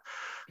found out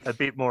a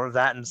bit more of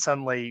that, and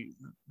suddenly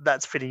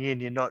that's fitting in.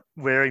 You're not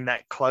wearing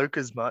that cloak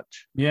as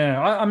much.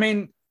 Yeah, I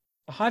mean,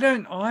 I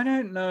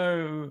don't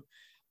know.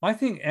 I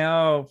think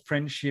our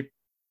friendship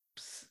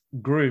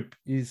group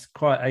is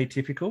quite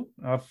atypical.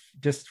 I've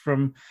just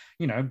from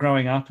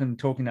growing up and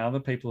talking to other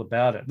people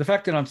about it. The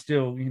fact that I'm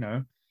still,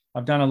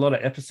 I've done a lot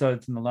of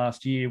episodes in the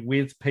last year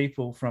with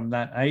people from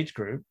that age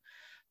group.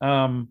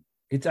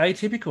 It's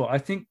atypical. I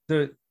think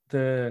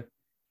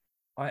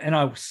and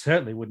I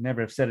certainly would never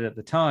have said it at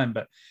the time,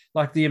 but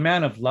like the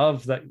amount of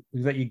love that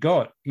you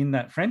got in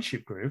that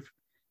friendship group,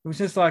 it was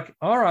just like,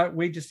 all right,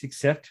 we just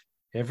accept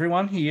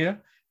everyone here,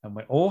 and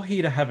we're all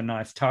here to have a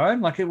nice time.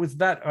 Like it was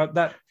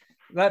that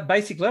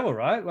basic level,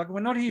 right? Like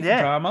we're not here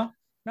for drama.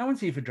 No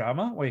one's here for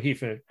drama. We're here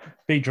for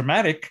be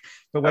dramatic,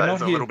 but we're not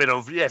here. A little bit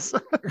of yes.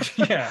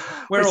 Yeah,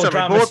 we're all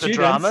drama students. The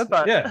drama,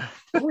 but yeah,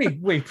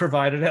 we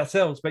provided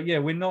ourselves. But yeah,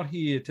 we're not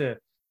here to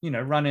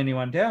run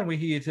anyone down. We're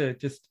here to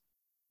just,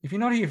 if you're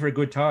not here for a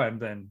good time,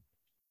 then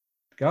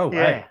go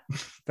away.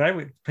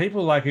 Yeah.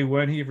 People like who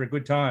weren't here for a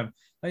good time,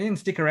 they didn't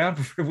stick around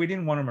we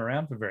didn't want them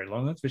around for very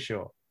long. That's for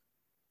sure.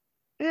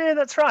 Yeah,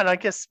 that's right. I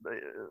guess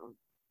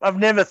I've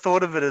never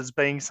thought of it as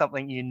being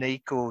something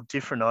unique or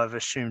different. I've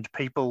assumed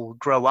people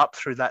grow up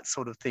through that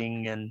sort of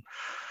thing, and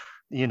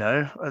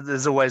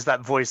there's always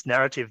that voice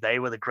narrative. They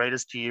were the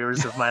greatest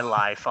years of my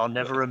life. I'll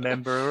never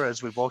remember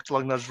as we walked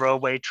along those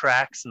railway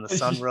tracks and the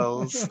sun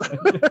rose.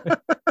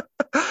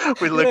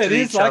 We looked at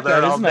each other,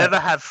 and I'll never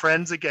have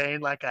friends again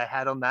like I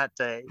had on that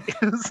day.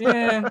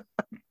 Yeah,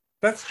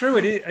 that's true.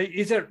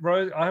 Is it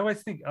rose? I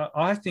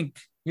think,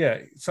 yeah,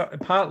 so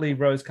partly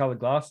rose-colored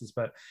glasses,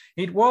 but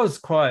it was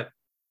quite.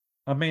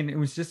 I mean, it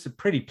was just a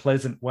pretty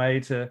pleasant way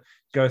to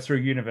go through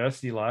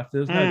university life.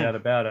 There's no doubt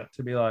about it.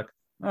 To be like,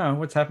 oh,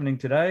 what's happening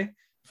today?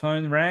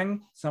 Phone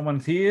rang,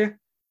 someone's here.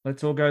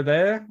 Let's all go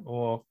there.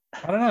 Or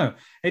I don't know.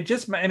 It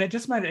just made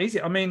it easy.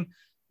 I mean,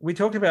 we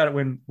talked about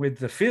it with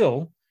the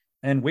Phil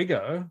and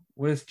Wigo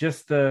was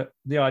just the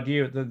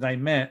idea that they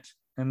met,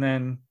 and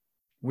then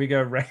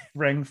Wigo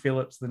rang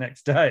Phillips the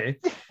next day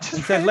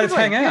and said, "Let's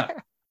hang out."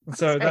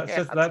 So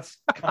that's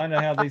kind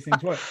of how these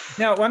things work.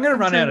 Now, I'm going to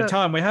run out of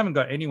time. We haven't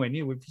got anywhere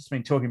near. We've just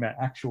been talking about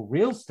actual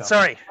real stuff.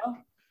 Sorry.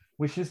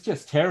 Which is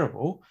just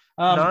terrible.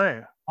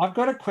 No. I've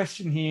got a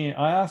question here.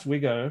 I asked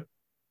Wigo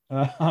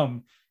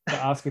to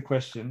ask a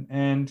question,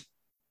 and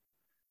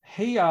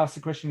he asked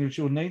a question which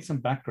will need some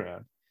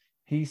background.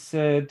 He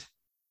said,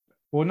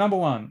 well, number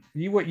one,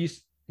 you worked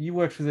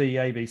for the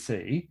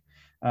ABC.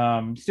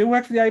 Still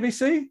work for the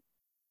ABC?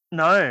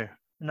 No.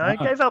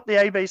 Gave up the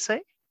ABC.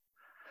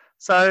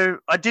 So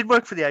I did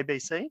work for the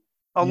ABC.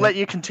 I'll let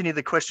you continue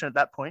the question at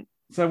that point.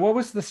 So what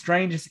was the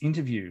strangest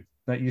interview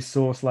that you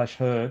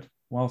saw/heard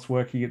whilst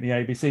working at the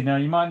ABC? Now,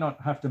 you might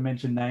not have to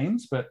mention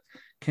names, but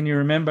can you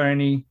remember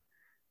any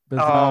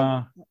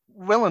bizarre...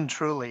 Well and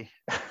truly.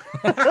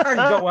 You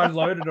got one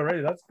loaded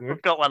already. That's good.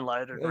 I've got one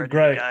loaded, ready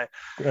Great. to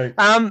go.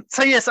 Great.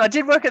 So yes, I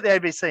did work at the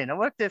ABC, and I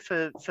worked there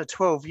for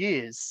 12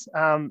 years.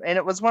 And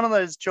it was one of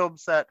those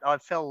jobs that I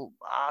fell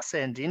arse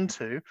end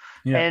into.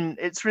 Yeah. And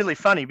it's really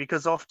funny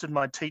because often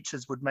my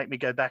teachers would make me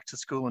go back to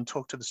school and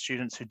talk to the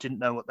students who didn't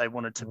know what they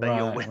wanted to be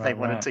or where they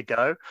wanted to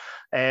go.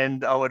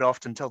 And I would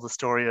often tell the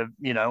story of,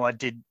 I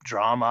did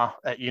drama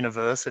at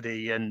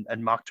university and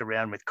mucked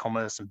around with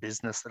commerce and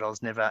business that I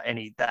was never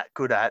any that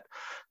good at.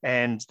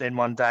 And then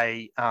one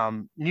day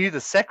knew the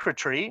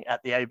secretary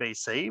at the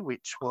ABC,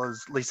 which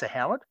was Lisa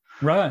Howard.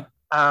 Right.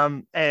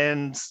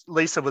 And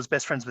Lisa was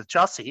best friends with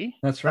Jussie.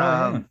 That's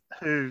right.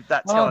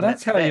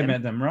 That's how you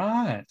met them,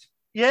 right?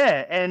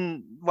 Yeah,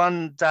 and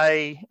one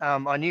day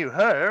I knew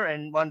her,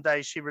 and one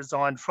day she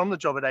resigned from the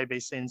job at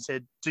ABC and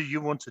said, "Do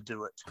you want to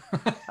do it?"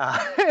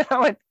 And I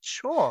went,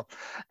 "Sure."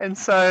 And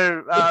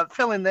so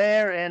fell in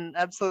there and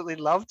absolutely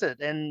loved it.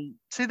 And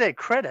to their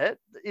credit,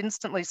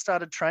 instantly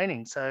started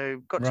training.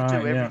 So got to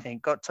do everything.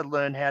 Got to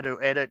learn how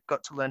to edit.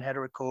 Got to learn how to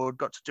record.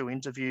 Got to do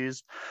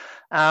interviews.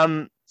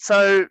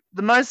 So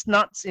the most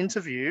nuts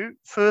interview.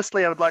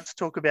 Firstly, I would like to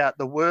talk about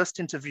the worst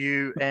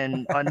interview,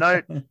 and I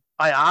know.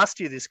 I asked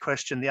you this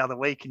question the other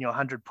week in your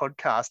 100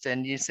 podcast,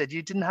 and you said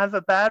you didn't have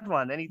a bad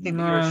one, anything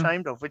that you're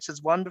ashamed of, which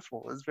is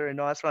wonderful. It was a very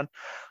nice one.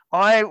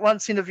 I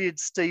once interviewed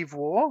Steve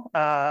Waugh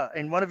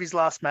in one of his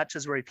last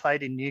matches where he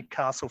played in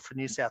Newcastle for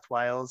New South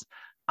Wales.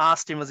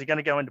 Asked him, was he going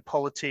to go into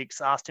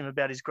politics? Asked him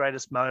about his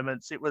greatest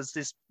moments. It was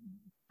this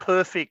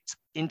perfect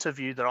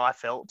interview that I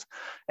felt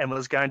and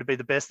was going to be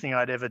the best thing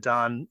I'd ever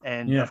done.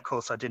 And of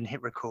course I didn't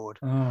hit record.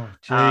 Oh,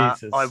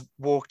 Jesus. I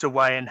walked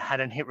away and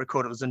hadn't hit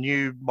record. It was a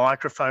new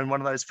microphone,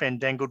 one of those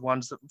fandangled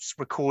ones that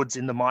records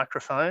in the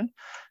microphone.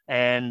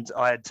 And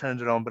I had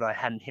turned it on, but I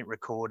hadn't hit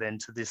record. And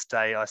to this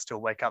day, I still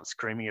wake up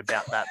screaming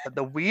about that. But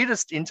the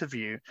weirdest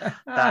interview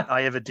that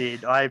I ever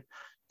did, I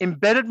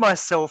embedded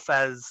myself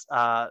as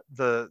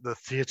the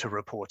theatre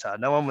reporter.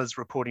 No one was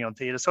reporting on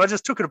theatre. So I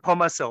just took it upon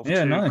myself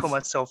to call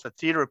myself a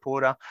theatre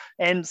reporter.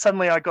 And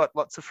suddenly I got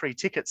lots of free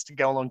tickets to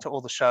go along to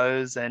all the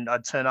shows, and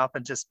I'd turn up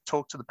and just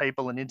talk to the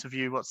people and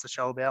interview, what's the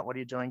show about? What are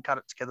you doing? Cut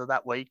it together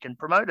that week and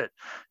promote it.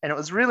 And it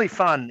was really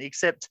fun,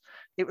 except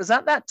it was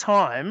at that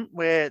time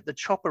where the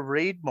Chopper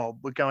Read mob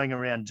were going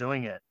around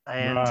doing it.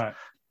 And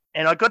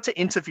I got to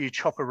interview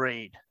Chopper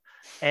Read.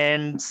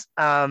 And,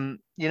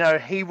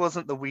 he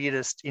wasn't the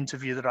weirdest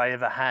interview that I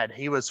ever had.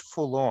 He was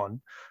full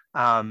on.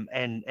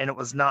 And it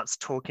was nuts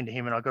talking to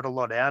him, and I got a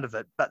lot out of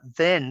it. But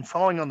then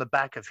following on the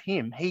back of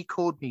him, he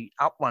called me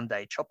up one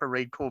day. Chopper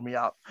Read called me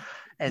up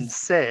and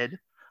said,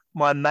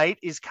 "My mate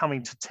is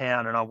coming to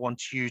town and I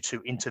want you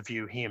to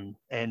interview him."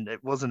 And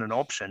it wasn't an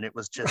option. It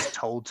was just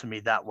told to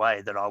me that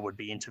way that I would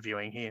be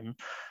interviewing him.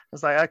 I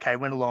was like, okay,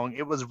 went along.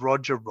 It was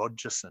Roger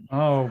Rogerson.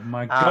 Oh,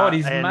 my God.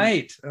 His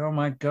mate. Oh,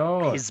 my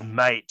God. His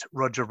mate,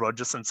 Roger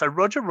Rogerson. So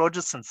Roger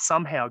Rogerson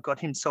somehow got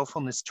himself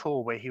on this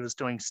tour where he was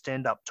doing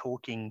stand-up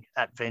talking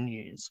at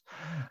venues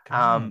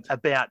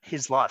about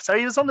his life. So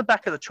he was on the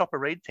back of the Chopper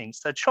Read thing.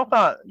 So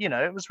Chopper,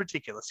 it was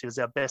ridiculous. He was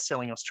our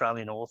best-selling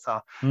Australian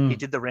author. He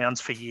did the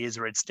rounds for years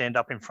where he'd stand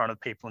up in front of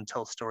people and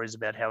tell stories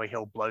about how he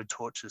held blow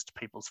torches to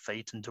people's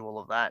feet and do all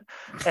of that.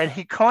 And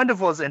he kind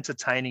of was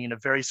entertaining in a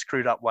very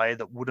screwed up way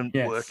that wouldn't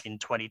work in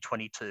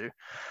 2022.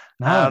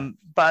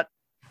 But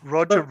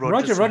Roger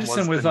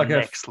Rogerson was like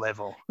next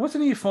level.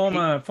 Wasn't he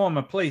former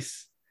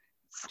police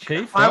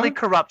chief? Highly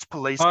corrupt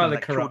policeman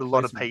that killed a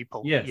lot of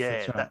people.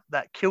 Yes,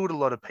 that killed a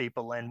lot of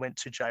people and went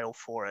to jail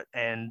for it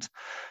and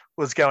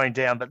was going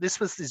down. But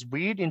this was this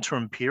weird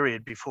interim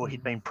period before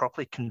he'd been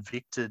properly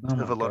convicted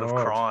of a lot of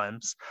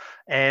crimes.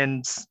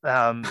 And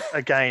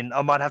again,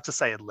 I might have to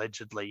say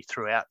allegedly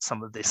throughout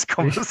some of this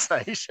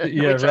conversation,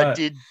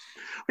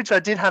 which I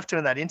did have to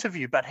in that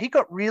interview. But he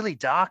got really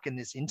dark in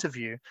this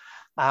interview.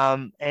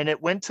 And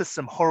it went to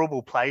some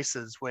horrible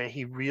places where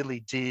he really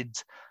did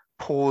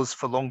pause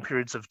for long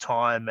periods of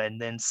time and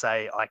then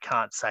say, I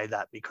can't say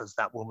that because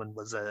that woman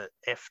was a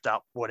effed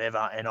up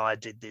whatever and I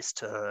did this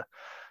to her.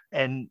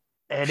 And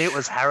it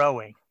was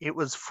harrowing. It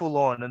was full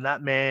on. And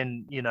that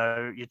man, you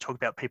talk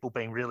about people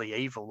being really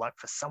evil. Like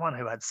for someone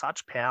who had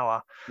such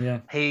power,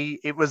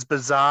 it was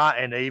bizarre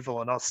and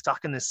evil. And I was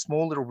stuck in this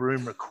small little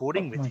room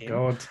recording with him.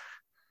 God.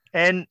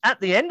 And at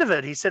the end of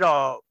it, he said,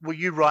 "Oh, will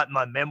you write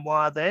my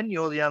memoir then?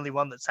 You're the only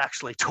one that's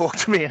actually talked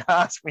to me and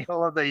asked me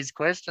all of these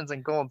questions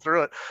and gone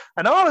through it."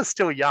 And I was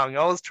still young.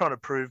 I was trying to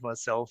prove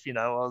myself.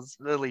 I was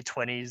early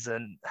 20s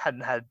and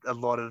hadn't had a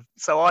lot of...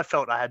 So I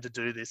felt I had to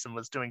do this and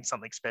was doing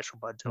something special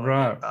by doing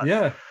it.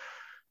 But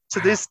to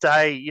this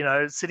day,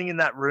 sitting in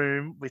that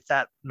room with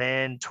that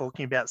man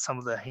talking about some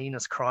of the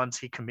heinous crimes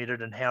he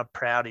committed and how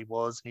proud he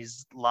was, and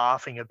he's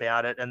laughing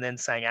about it and then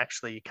saying,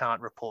 actually, you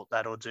can't report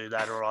that or do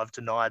that, or I've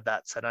denied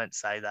that, so don't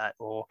say that,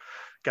 or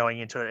going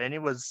into it. And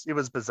it was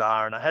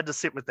bizarre. And I had to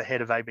sit with the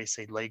head of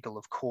ABC Legal,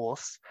 of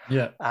course,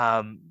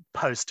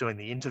 post doing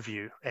the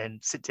interview and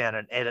sit down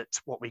and edit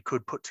what we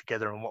could put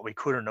together and what we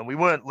couldn't. And we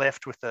weren't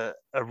left with a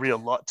real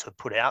lot to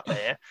put out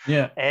there.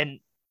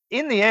 And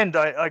in the end,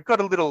 I got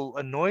a little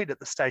annoyed at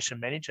the station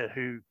manager,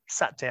 who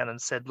sat down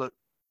and said, look,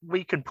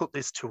 we can put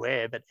this to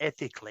air, but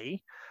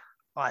ethically,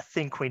 I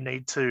think we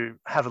need to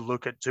have a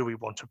look at, do we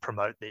want to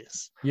promote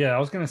this? Yeah, I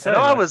was going to say. And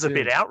I was a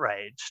bit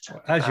outraged.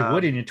 As you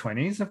would in your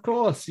 20s, of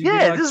course.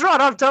 This is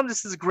right. I've done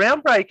this. Is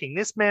groundbreaking.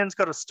 This man's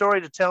got a story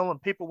to tell, and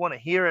people want to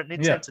hear it, and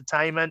it's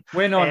entertainment.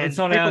 We're not. It's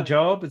not our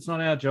job. It's not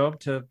our job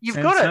to. You've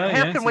got it.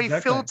 How can we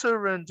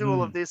filter and do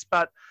all of this?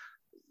 But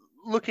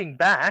looking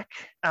back,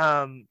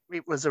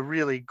 it was a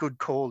really good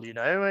call,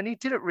 and he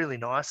did it really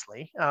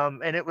nicely.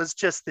 And it was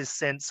just this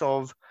sense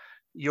of,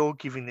 you're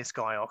giving this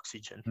guy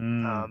oxygen.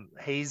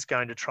 He's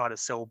going to try to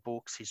sell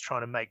books. He's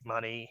trying to make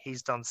money.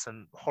 He's done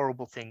some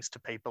horrible things to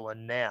people,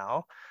 and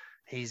now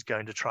he's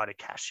going to try to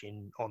cash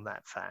in on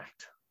that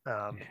fact.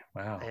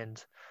 Wow.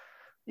 And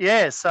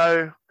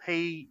so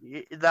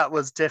that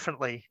was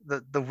definitely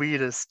the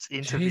weirdest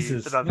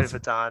interview that I've ever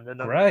done.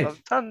 And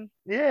I've done,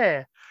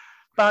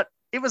 but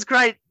it was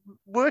great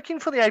working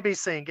for the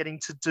ABC and getting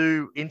to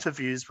do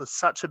interviews. Was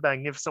such a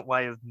magnificent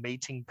way of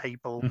meeting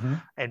people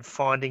and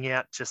finding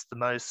out just the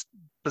most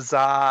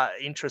bizarre,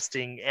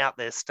 interesting, out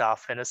there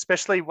stuff. And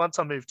especially once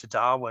I moved to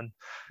Darwin,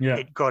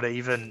 it got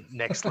even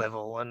next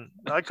level. And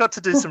I got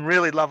to do some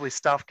really lovely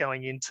stuff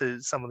going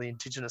into some of the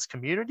Indigenous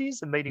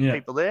communities and meeting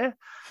people there,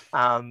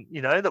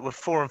 that were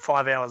 4 and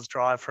 5 hours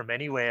drive from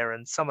anywhere,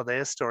 and some of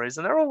their stories.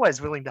 And they're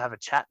always willing to have a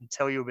chat and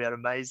tell you about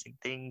amazing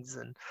things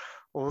and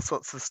all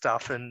sorts of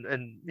stuff,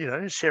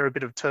 and share a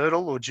bit of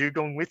turtle or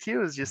dugong with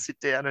you as you sit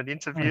down and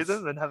interview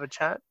them and have a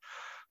chat.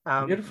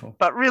 Beautiful.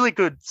 But really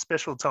good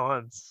special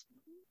times.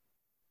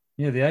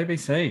 Yeah, the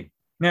ABC.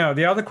 Now,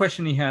 the other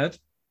question he had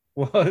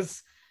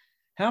was,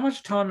 how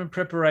much time and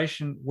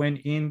preparation went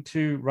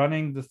into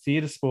running the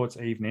theatre sports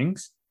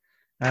evenings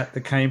at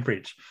the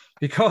Cambridge?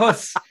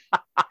 Because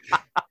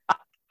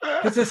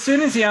as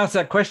soon as he asked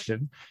that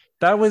question,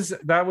 that was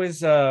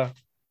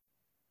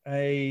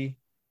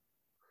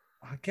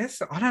I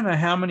guess, I don't know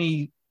how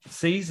many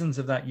seasons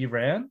of that you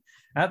ran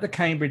at the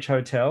Cambridge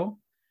Hotel.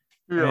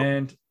 Yeah.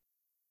 And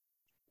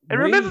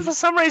remember, for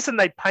some reason,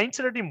 they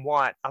painted it in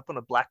white up on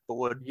a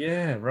blackboard.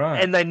 Yeah,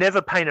 right. And they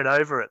never painted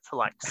over it for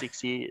like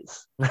 6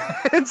 years.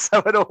 And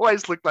so it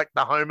always looked like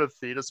the home of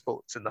theatre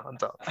sports in the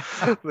Hunter,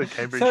 the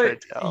Cambridge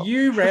Hotel.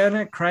 You ran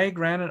it, Craig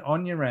ran it,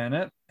 Anya ran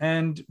it,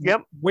 and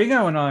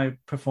Wigo and I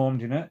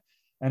performed in it,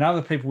 and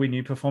other people we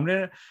knew performed in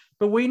it.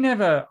 But we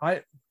never,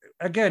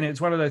 again,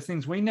 it's one of those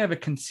things, we never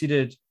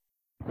considered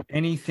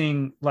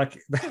anything like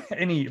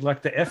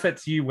the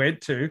efforts you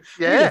went to.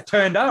 We just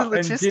turned up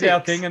and did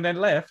our thing and then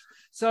left.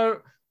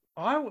 So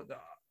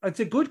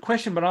it's a good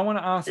question, but I want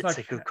to ask, it's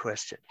a good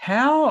question.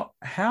 How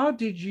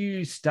did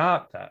you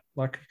start that?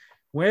 Like,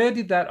 where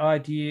did that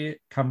idea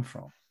come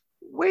from?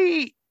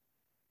 One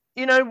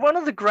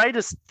of the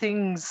greatest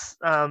things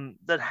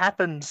that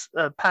happened,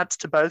 perhaps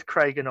to both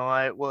Craig and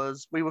I,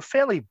 was we were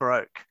fairly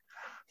broke.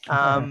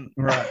 Right.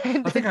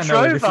 I think I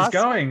know where this is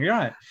going.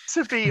 Right.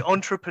 To be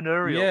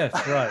entrepreneurial. Yes,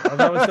 right.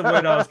 That was the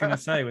word I was going to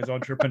say, was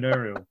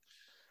entrepreneurial.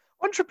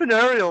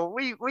 Entrepreneurial.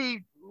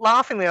 We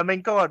laughingly, I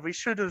mean, God, we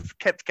should have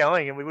kept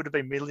going and we would have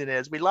been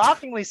millionaires. We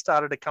laughingly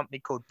started a company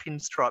called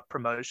Pinstripe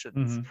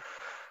Promotions.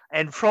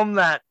 And from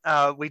that,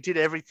 we did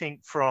everything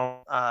from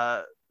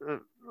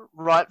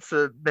write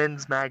for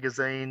men's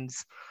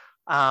magazines,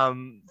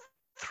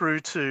 through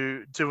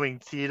to doing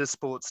theatre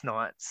sports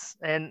nights.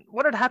 And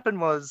what had happened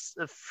was,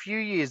 a few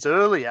years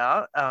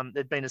earlier,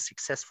 there'd been a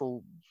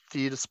successful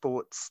theatre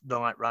sports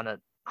night run at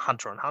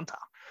Hunter and Hunter.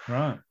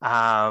 Right.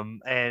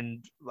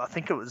 And I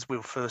think it was, we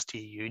were first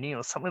year uni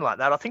or something like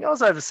that. I think I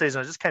was overseas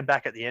and I just came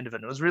back at the end of it,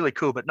 and it was really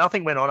cool, but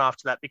nothing went on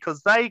after that,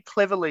 because they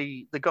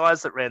cleverly, the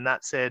guys that ran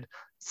that, said,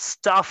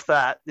 stuff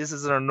that, this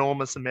is an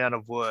enormous amount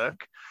of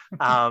work,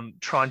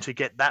 trying to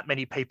get that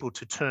many people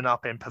to turn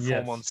up and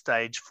perform on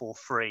stage for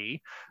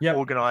free,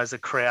 organize a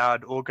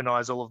crowd,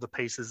 organize all of the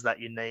pieces that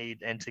you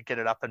need, and to get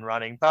it up and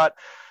running. But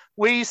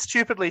we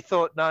stupidly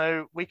thought,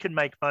 no, we can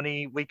make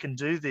money, we can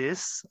do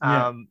this,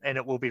 and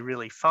it will be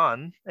really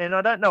fun. And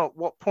I don't know at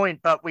what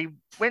point, but we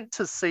went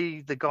to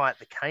see the guy at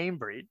the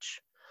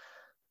Cambridge,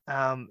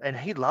 and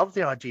he loved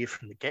the idea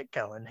from the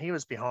get-go, and he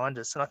was behind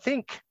us. And I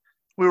think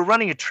we were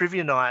running a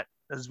trivia night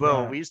as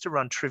well. We used to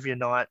run trivia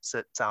nights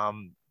at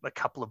a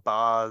couple of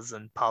bars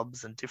and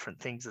pubs and different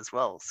things as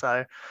well.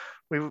 So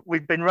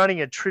we've been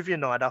running a trivia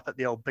night up at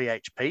the old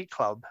BHP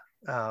club,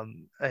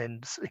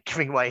 and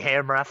giving away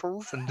ham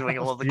raffles and doing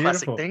all of the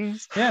classic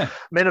things.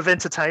 Men of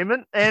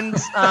entertainment. And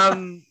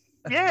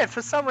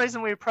for some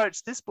reason we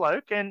approached this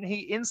bloke and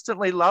he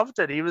instantly loved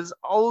it. He was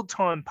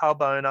old-time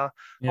pub owner,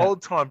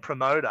 old-time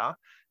promoter,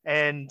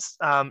 and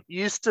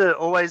used to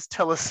always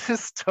tell us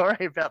this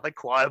story about the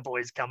choir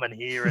boys coming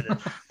here,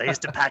 and they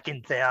used to pack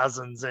in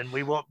thousands, and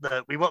we want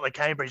the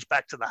Cambridge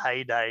back to the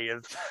heyday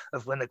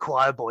of when the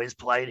choir boys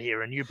played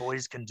here, and you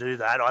boys can do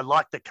that. I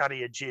like the cut of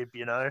your jib,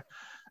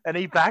 And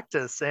he backed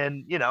us,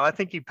 and I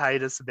think he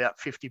paid us about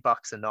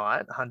 $50 a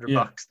night,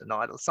 $100 a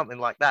night, or something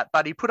like that.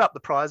 But he put up the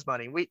prize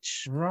money,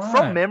 which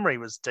from memory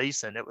was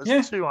decent. It was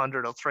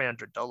 $200 or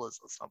 $300 or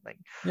something.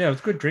 Yeah, it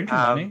was good drinking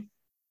money.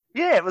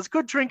 Yeah, it was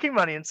good drinking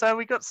money. And so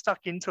we got stuck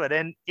into it.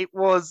 And it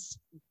was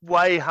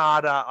way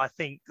harder, I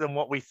think, than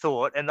what we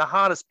thought. And the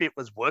hardest bit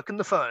was working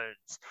the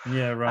phones.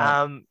 Yeah,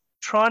 right.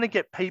 Trying to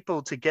get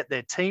people to get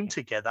their team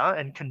together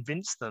and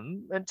convince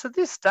them. And to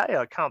this day,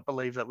 I can't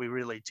believe that we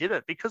really did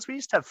it, because we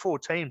used to have 4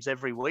 teams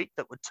every week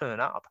that would turn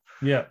up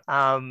Yeah.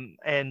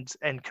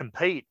 and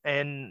compete.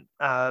 And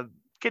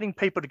getting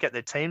people to get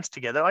their teams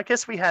together. I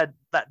guess we had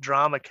that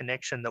drama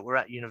connection that we're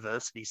at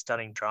university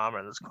studying drama,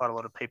 and there's quite a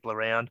lot of people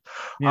around.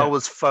 Yeah. I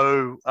was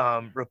faux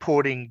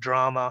reporting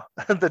drama,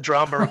 the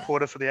drama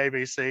reporter for the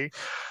ABC.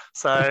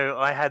 So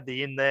I had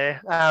the in there.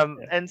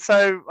 And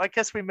so I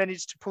guess we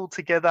managed to pull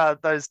together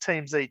those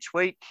teams each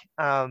week.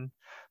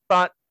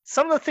 But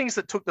some of the things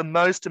that took the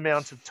most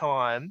amount of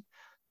time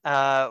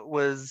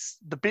was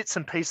the bits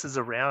and pieces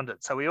around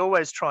it. So we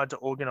always tried to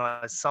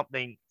organise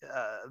something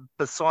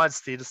besides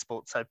theatre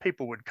sports. So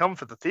people would come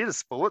for the theatre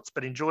sports,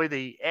 but enjoy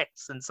the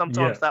X. And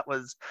sometimes that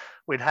was,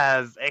 we'd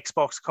have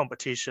Xbox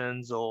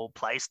competitions or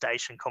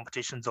PlayStation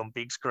competitions on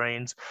big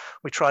screens.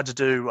 We tried to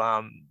do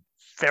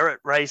ferret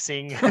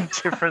racing and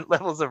different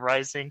levels of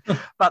racing.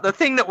 But the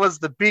thing that was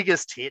the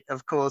biggest hit,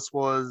 of course,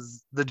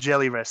 was the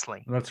jelly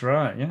wrestling. That's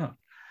right, yeah.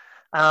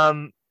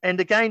 And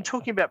again,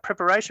 talking about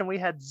preparation, we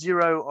had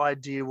zero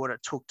idea what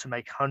it took to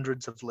make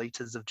hundreds of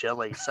litres of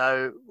jelly.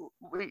 So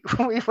we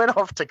went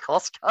off to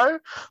Costco.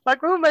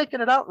 Like, we were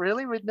making it up,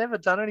 really. We'd never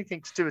done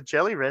anything to do with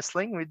jelly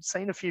wrestling. We'd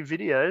seen a few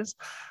videos,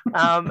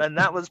 and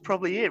that was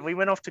probably it. We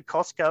went off to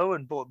Costco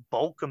and bought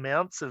bulk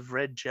amounts of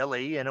red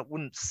jelly, and it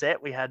wouldn't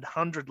set. We had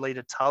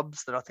 100-litre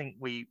tubs that I think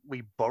we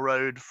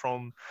borrowed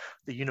from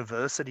the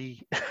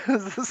university,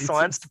 the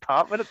science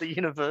department at the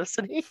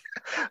university,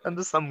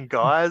 under some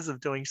guise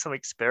of doing some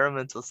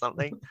experiments or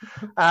something.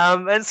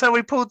 And so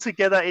we pulled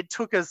together. It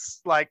took us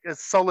like a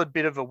solid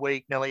bit of a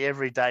week, nearly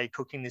every day,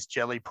 cooking this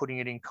jelly, putting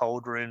it in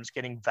cold rooms,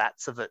 getting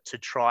vats of it to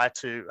try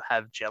to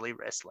have jelly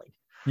wrestling.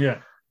 Yeah.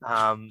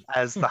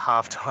 As the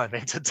halftime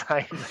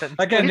entertainment.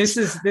 Again, this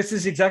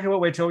is exactly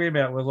what we're talking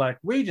about. We're like,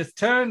 we just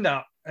turned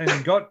up and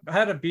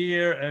had a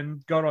beer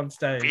and got on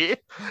stage.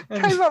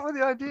 Came up with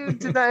the idea and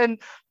did that.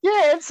 And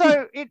yeah, and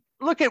so it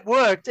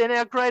worked. And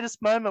our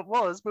greatest moment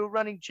was we were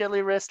running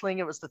jelly wrestling.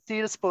 It was the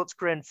Theatre Sports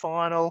Grand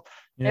Final.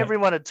 Yeah.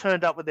 Everyone had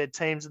turned up with their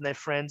teams and their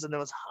friends, and there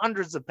was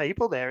hundreds of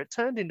people there. It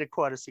turned into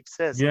quite a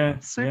success. Yeah,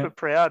 I'm super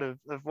proud of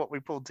what we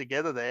pulled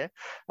together there.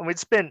 And we'd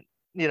spent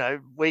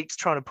weeks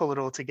trying to pull it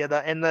all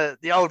together. And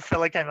the old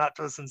fella came up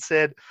to us and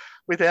said,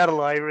 without a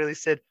lie, he really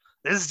said,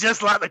 "This is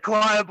just like the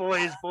choir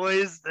boys.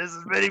 There's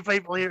as many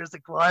people here as the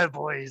choir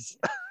boys."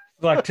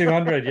 Like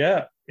 200,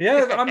 yeah.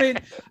 I mean,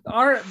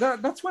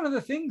 that's one of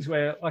the things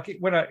where, like,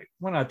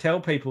 when I tell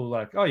people,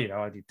 like, oh,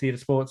 I did theatre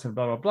sports and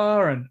blah blah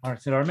blah, and I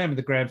said I remember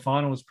the grand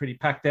final was pretty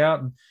packed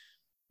out, and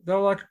they were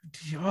like,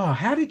 "Oh,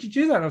 how did you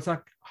do that?" I was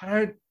like,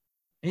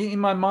 in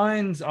my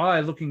mind's eye,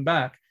 looking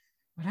back,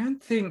 I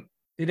don't think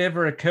it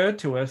ever occurred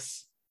to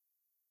us,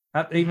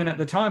 even at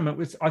the time. It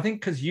was, I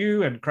think, because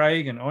you and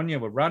Craig and Anya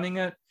were running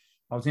it.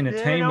 I was in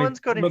a team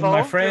with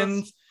my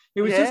friends.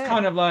 It was just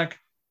kind of like,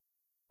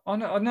 oh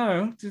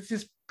no, it's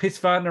just piss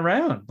farting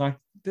around. Like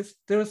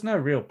there was no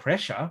real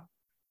pressure.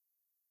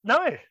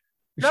 No,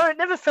 it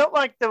never felt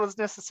like there was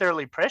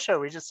necessarily pressure.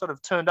 We just sort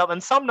of turned up,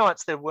 and some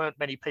nights there weren't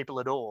many people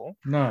at all.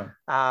 No.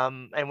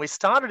 And we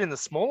started in the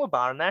smaller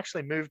bar, and they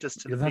actually moved us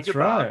to the bigger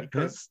bar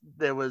because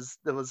there was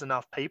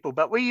enough people.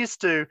 But we used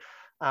to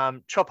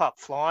chop up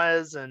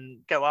flyers and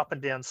go up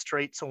and down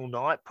streets all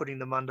night, putting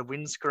them under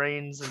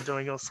windscreens and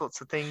doing all sorts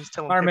of things.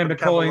 I remember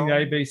calling the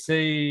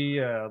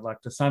ABC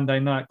like the Sunday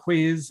night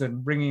quiz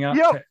and ringing up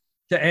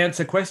to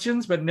answer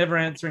questions, but never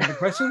answering the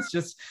questions,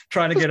 just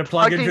trying to get a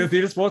plug into the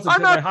theatre sports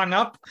until they hung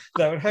up.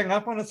 They would hang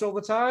up on us all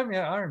the time.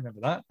 Yeah, I remember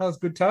that. That was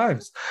good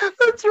times.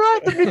 That's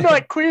right. The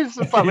midnight quiz.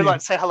 It's like we like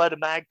say hello to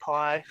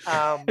Magpie.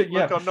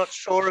 Look, I'm not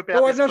sure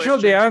about I'm not sure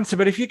the answer,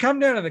 but if you come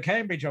down to the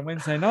Cambridge on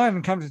Wednesday night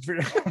and come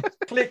to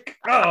click.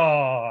 Oh,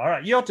 all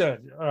right, your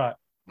turn. All right.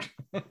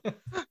 Be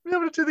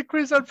able to do the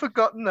quiz. I'd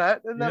forgotten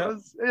that, and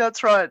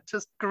that's right.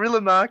 Just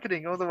guerrilla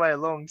marketing all the way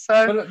along.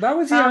 So but that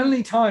was the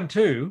only time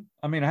too.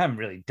 I mean, I haven't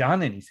really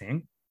done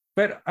anything,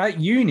 but at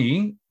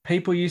uni,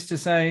 people used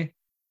to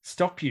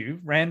stop you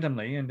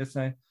randomly and just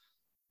say,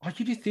 "Oh,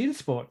 you do theatre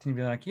sports," and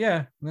you'd be like, "Yeah,"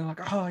 and they're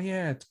like, "Oh,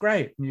 yeah, it's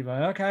great," and you're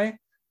like, "Okay,"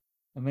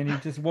 and then you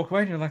just walk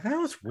away and you're like, "That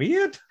was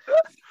weird."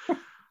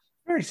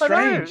 Very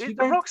strange. You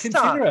don't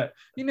consider it.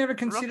 You never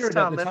consider it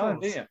at the time,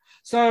 do you?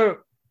 So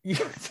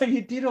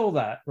you did all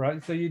that,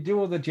 right? So you do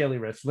all the jelly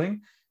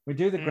wrestling. We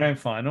do the grand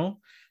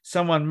final.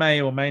 Someone may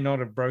or may not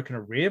have broken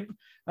a rib.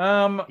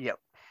 Yep.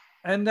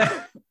 And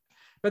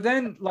but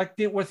then, like,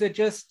 was that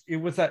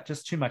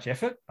just too much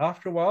effort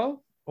after a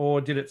while,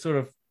 or did it sort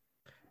of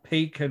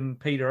peak and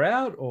peter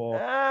out? Or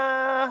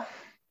I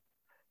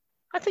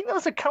think there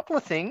was a couple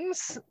of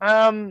things.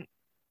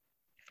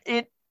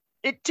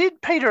 It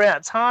did peter out.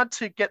 It's hard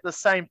to get the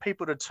same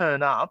people to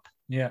turn up.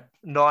 Yeah.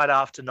 night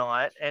after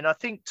night. And I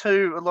think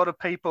too, a lot of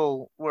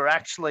people were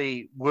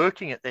actually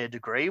working at their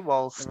degree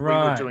whilst we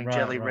were doing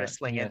jelly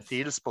wrestling and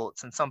theatre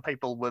sports. And some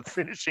people were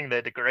finishing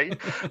their degree,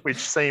 which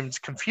seemed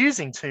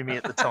confusing to me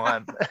at the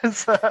time.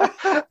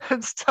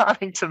 And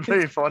starting to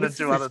move on and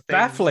do other things.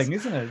 Baffling,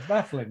 isn't it? It's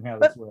baffling how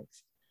this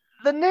works.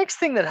 The next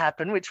thing that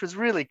happened, which was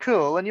really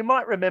cool, and you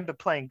might remember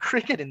playing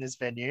cricket in this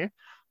venue,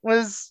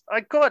 was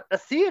I got a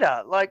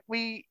theatre.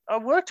 I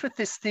worked with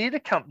this theatre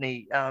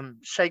company,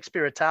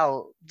 Shakespeare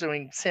Atal,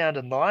 doing sound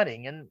and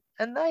lighting,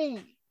 and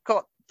they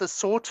got the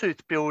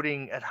Sawtooth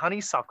building at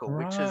Honeysuckle,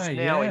 which is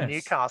now in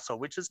Newcastle,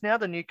 which is now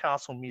the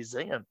Newcastle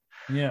Museum.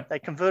 Yeah. They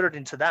converted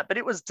into that, but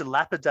it was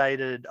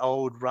dilapidated,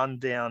 old,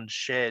 rundown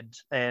shed.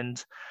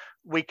 And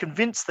we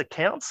convinced the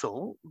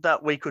council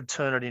that we could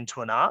turn it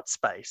into an art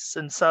space.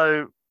 And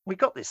so we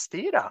got this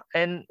theatre,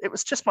 and it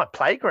was just my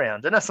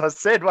playground. And as I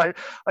said, I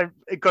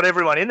got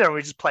everyone in there, and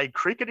we just played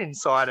cricket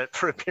inside it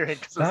for a period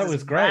because it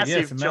was great.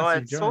 Massive,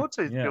 giant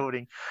Sawtooth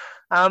building.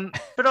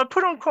 But I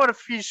put on quite a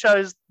few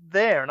shows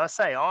there, and I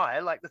say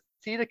the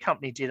theatre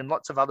company did, and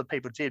lots of other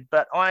people did.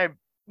 But I,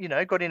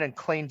 got in and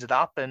cleaned it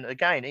up, and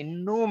again,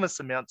 enormous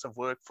amounts of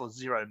work for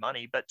zero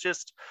money, but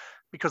just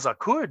because I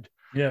could.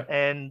 Yeah.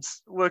 And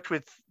worked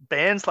with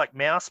bands like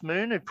Mouse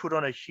Moon, who put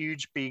on a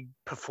huge, big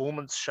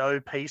performance show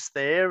piece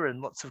there,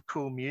 and lots of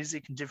cool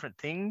music and different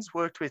things.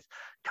 Worked with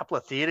a couple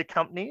of theatre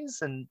companies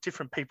and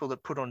different people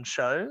that put on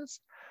shows.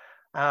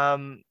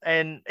 And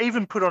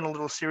even put on a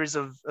little series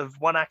of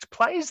one-act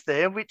plays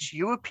there, which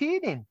you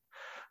appeared in.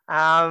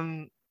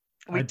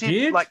 We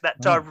did like that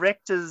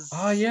director's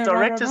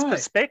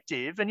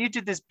perspective, and you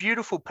did this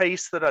beautiful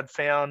piece that I'd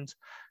found.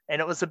 And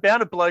it was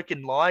about a bloke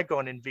in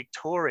Lygon in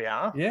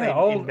Victoria. Yeah,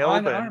 in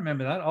Melbourne. I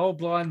remember that. Old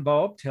Blind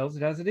Bob tells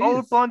it as it is.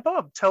 Old Blind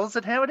Bob tells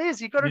it how it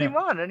is. You got it in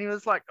one. And he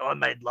was like, I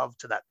made love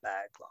to that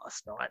bag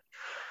last night.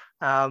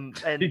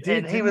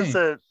 He was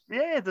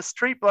the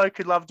street bloke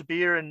who loved a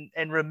beer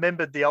and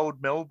remembered the old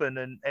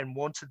Melbourne and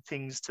wanted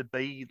things to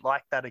be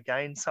like that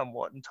again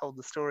somewhat, and told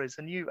the stories.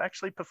 And you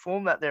actually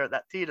performed that there at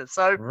that theatre.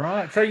 So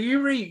so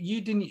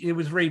you didn't. It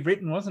was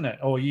rewritten, wasn't it?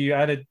 Or you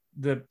added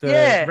the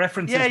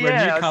references were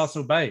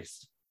Newcastle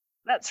based.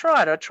 That's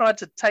right. I tried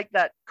to take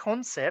that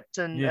concept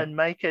and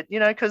make it,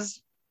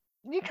 because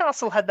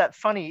Newcastle had that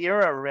funny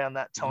era around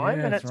that time,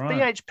 and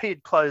BHP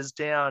had closed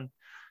down,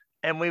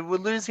 and we were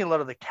losing a lot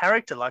of the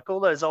character, like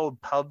all those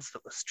old pubs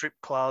that were strip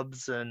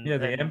clubs and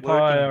the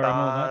Empire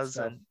bars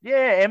and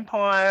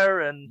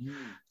Empire and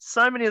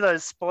so many of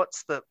those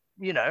spots that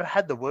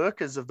had the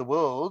workers of the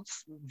world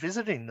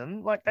visiting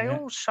them, like they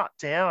all shut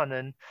down,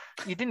 and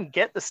you didn't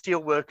get the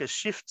steel workers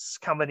shifts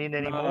coming in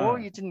anymore.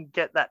 You didn't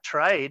get that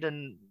trade,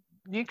 and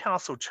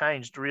Newcastle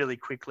changed really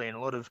quickly, and a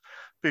lot of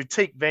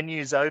boutique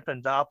venues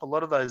opened up. A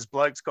lot of those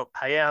blokes got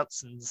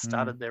payouts and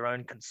started their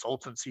own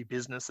consultancy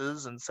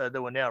businesses, and so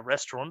there were now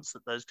restaurants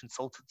that those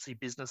consultancy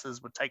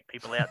businesses would take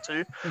people out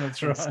to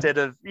instead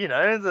of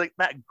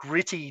that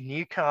gritty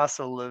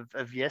Newcastle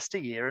of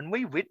yesteryear. And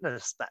we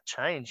witnessed that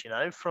change,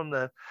 from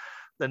the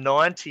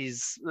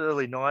 90s,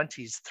 early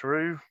 90s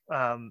through.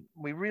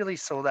 We really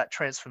saw that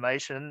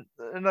transformation,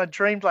 and I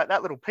dreamed like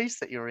that little piece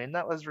that you were in.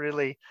 That was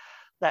really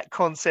that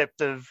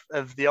concept of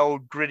the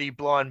old gritty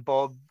Blind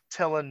Bob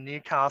telling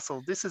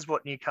Newcastle, this is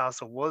what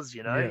Newcastle was,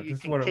 you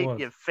can keep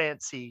your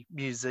fancy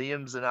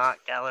museums and art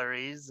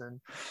galleries, and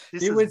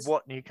this is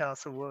what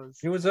Newcastle was.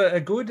 It was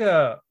a good,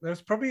 there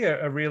was probably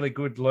a really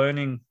good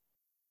learning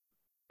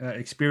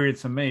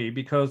experience for me,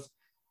 because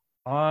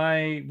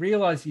I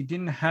realized you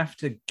didn't have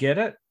to get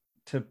it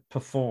to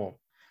perform,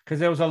 because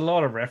there was a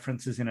lot of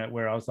references in it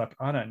where I was like,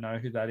 I don't know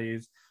who that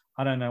is.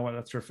 I don't know what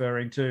that's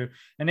referring to.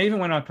 And even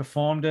when I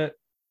performed it,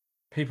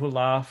 people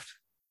laughed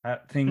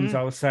at things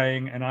I was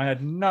saying, and I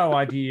had no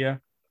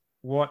idea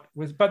what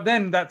was. But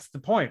then that's the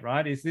point,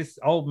 right? Is this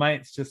old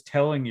mate's just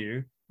telling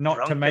you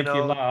not to make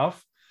you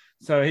laugh,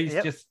 so he's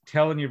just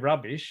telling you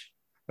rubbish.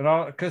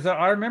 But because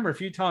I remember a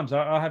few times,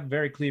 I have a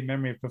very clear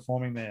memory of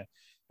performing there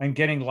and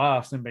getting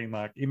laughs and being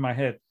like, in my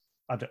head,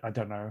 I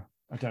don't know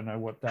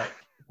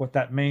what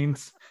that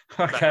means.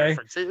 Okay,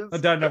 I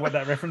don't know what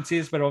that reference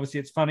is, but obviously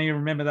it's funny.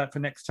 Remember that for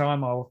next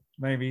time. I'll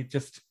maybe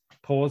just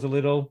pause a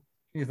little.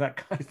 Is that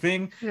kind of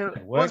thing?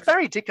 Well, it's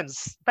Barry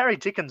Dickens. Barry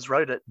Dickens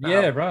wrote it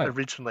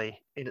originally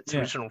in its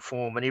original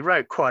form, and he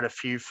wrote quite a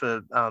few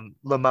for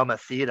La Mama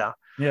Theatre,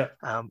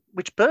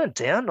 which burned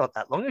down not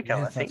that long ago.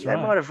 I think they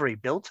might have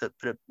rebuilt it,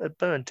 but it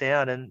burned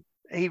down. And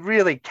he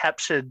really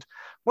captured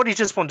what he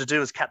just wanted to do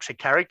was capture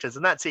characters,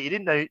 and that's it. He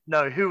didn't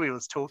know who he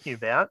was talking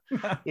about.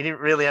 He didn't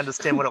really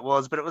understand what it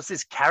was, but it was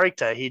this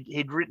character.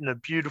 He'd written a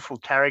beautiful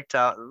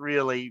character,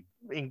 really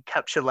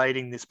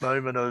encapsulating this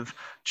moment of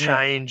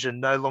change and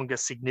no longer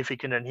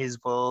significant in his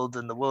world,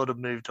 and the world had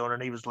moved on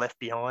and he was left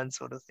behind,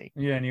 sort of thing.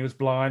 Yeah, and he was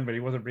blind, but he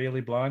wasn't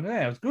really blind.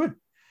 Yeah, it was good.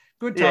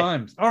 Good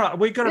times. All right,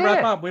 we've got to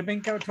wrap up. We've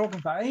been talking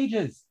for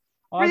ages.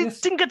 We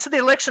didn't get to the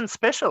election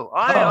special.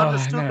 I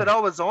understood no. that I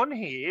was on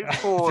here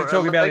for to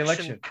talk about the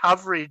election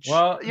coverage.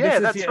 Well, yeah,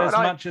 this that's is right. as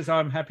much as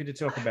I'm happy to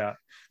talk about.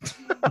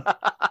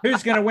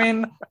 Who's going to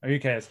win? Who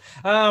cares?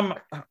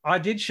 I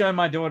did show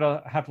my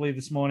daughter happily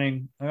this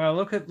morning.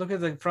 Look at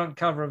the front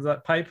cover of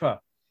that paper.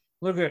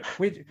 Look at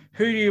who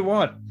do you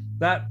want?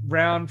 That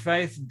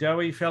round-faced,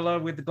 doughy fella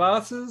with the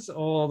glasses,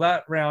 or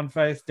that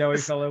round-faced, doughy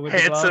fella with the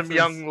glasses? Handsome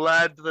young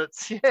lad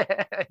that's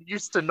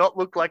used to not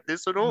look like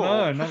this at all.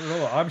 No, not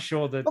at all. I'm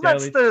sure that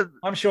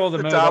I'm sure the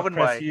Murdoch Darwin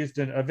press way. used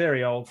a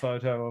very old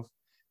photo of.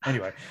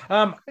 Anyway,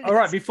 all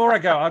right. Before I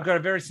go, I've got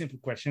a very simple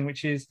question,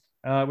 which is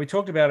we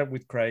talked about it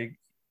with Craig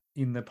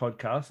in the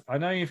podcast. I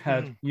know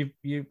you've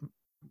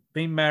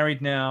been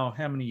married now.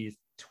 How many years?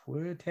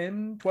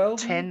 10, 12?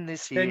 10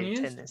 this year. 10 years?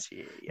 10 this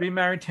year. Yep. Been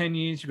married 10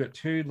 years. You've got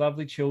 2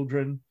 lovely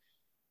children.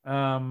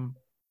 Were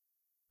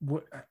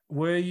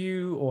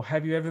you or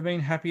have you ever been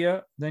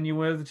happier than you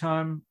were the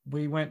time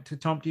we went to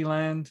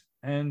Tomptyland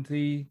and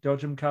the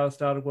Dodgem car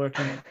started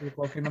working at 2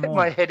 o'clock in the morning?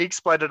 My head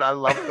exploded. I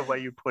love the way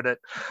you put it.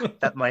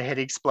 That my head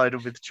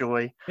exploded with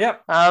joy.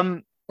 Yep.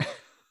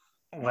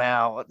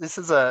 Wow. This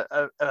is a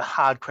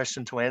hard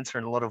question to answer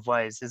in a lot of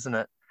ways, isn't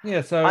it?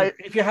 Yeah. So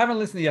if you haven't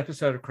listened to the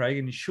episode of Craig,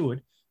 and you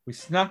should, we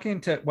snuck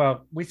into,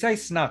 well, we say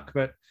snuck,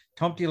 but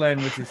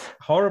Tomptyland was this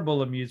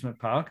horrible amusement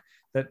park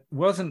that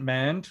wasn't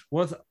manned,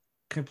 was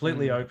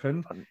completely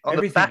open. On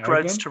the back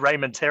roads to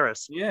Raymond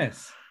Terrace.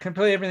 Yes,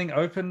 completely everything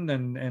open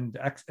and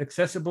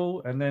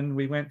accessible. And then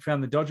we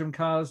found the Dodgem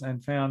cars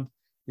and found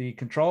the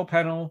control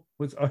panel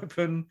was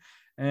open.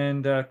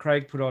 And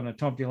Craig put on a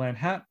Tomptyland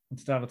hat and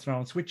started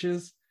throwing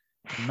switches.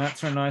 And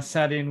Matza and I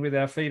sat in with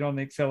our feet on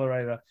the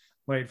accelerator,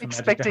 wait for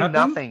magic to happen.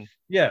 Nothing.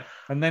 Yeah,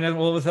 and then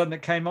all of a sudden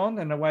it came on,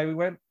 and away we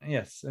went.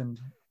 Yes, and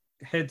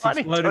heads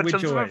exploded with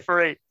joy. For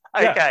free.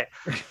 Okay,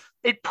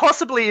 it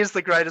possibly is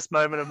the greatest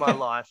moment of my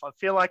life. I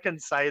feel I can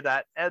say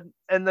that,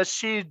 and the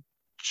sheer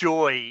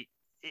joy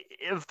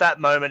of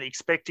that moment,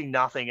 expecting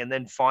nothing, and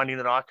then finding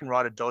that I can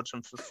ride a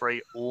Dodgem for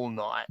free all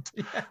night,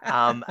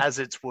 as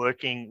it's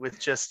working, with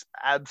just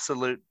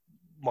absolute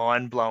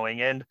mind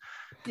blowing. And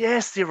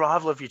yes, the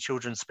arrival of your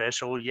children's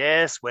special.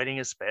 Yes, wedding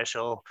is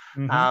special.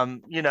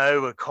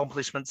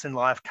 Accomplishments in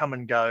life come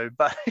and go,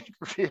 but it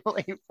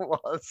really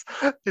was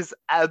this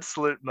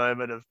absolute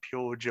moment of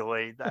pure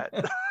joy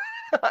that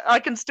I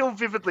can still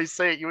vividly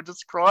see it. You were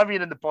describing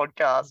it in the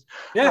podcast.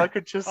 Yeah, I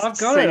could just I've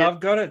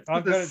got it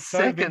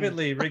so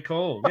vividly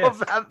recalled.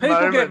 Yes.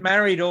 People get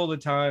married all the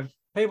time.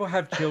 People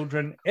have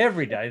children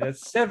every day.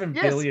 There's 7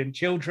 billion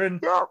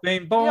children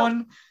being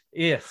born.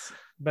 Yes,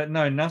 but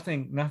no,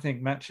 nothing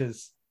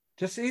matches.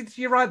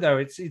 You're right though.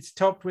 It's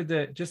topped with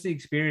the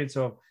experience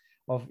of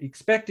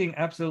expecting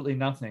absolutely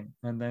nothing,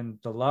 and then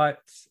the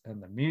lights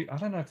and the music. I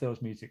don't know if there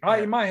was music.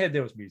 In my head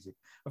there was music.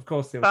 Of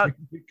course there was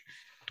music.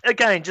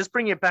 Again, just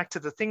bring it back to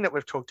the thing that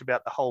we've talked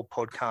about the whole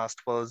podcast,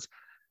 was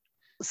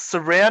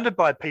surrounded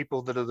by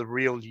people that are the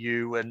real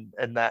you, and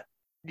that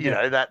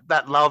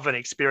that love and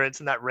experience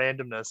and that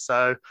randomness.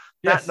 So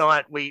that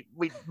night we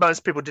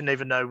most people didn't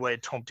even know where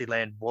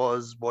Tomptyland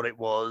was, what it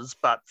was,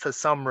 but for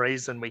some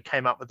reason we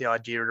came up with the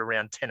idea at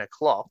around 10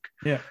 o'clock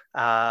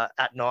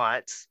at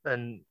night,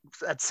 and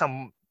at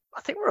some,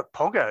 I think we're at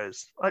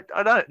Pogo's.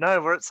 I don't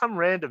know. We're at some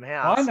random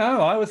house. I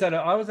know. I was at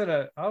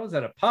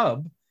a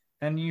pub,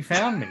 and you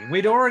found me.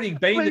 We'd already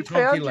been to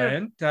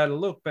Tomptyland to have a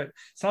look, but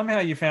somehow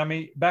you found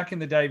me back in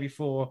the day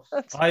before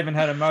I even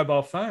had a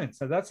mobile phone.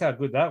 So that's how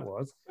good that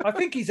was. I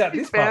think he's at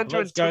this pub.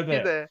 Let's go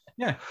there.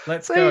 Yeah,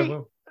 let's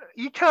go.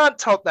 You can't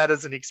top that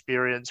as an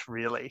experience,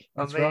 really.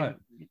 That's right.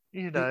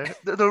 The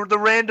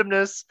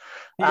randomness,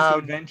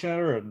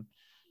 adventure, and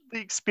the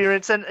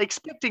experience, and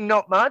expecting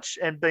not much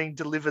and being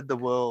delivered the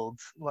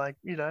world.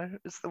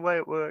 It's the way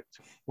it worked.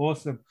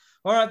 Awesome.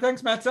 All right,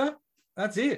 thanks, Matza. That's it.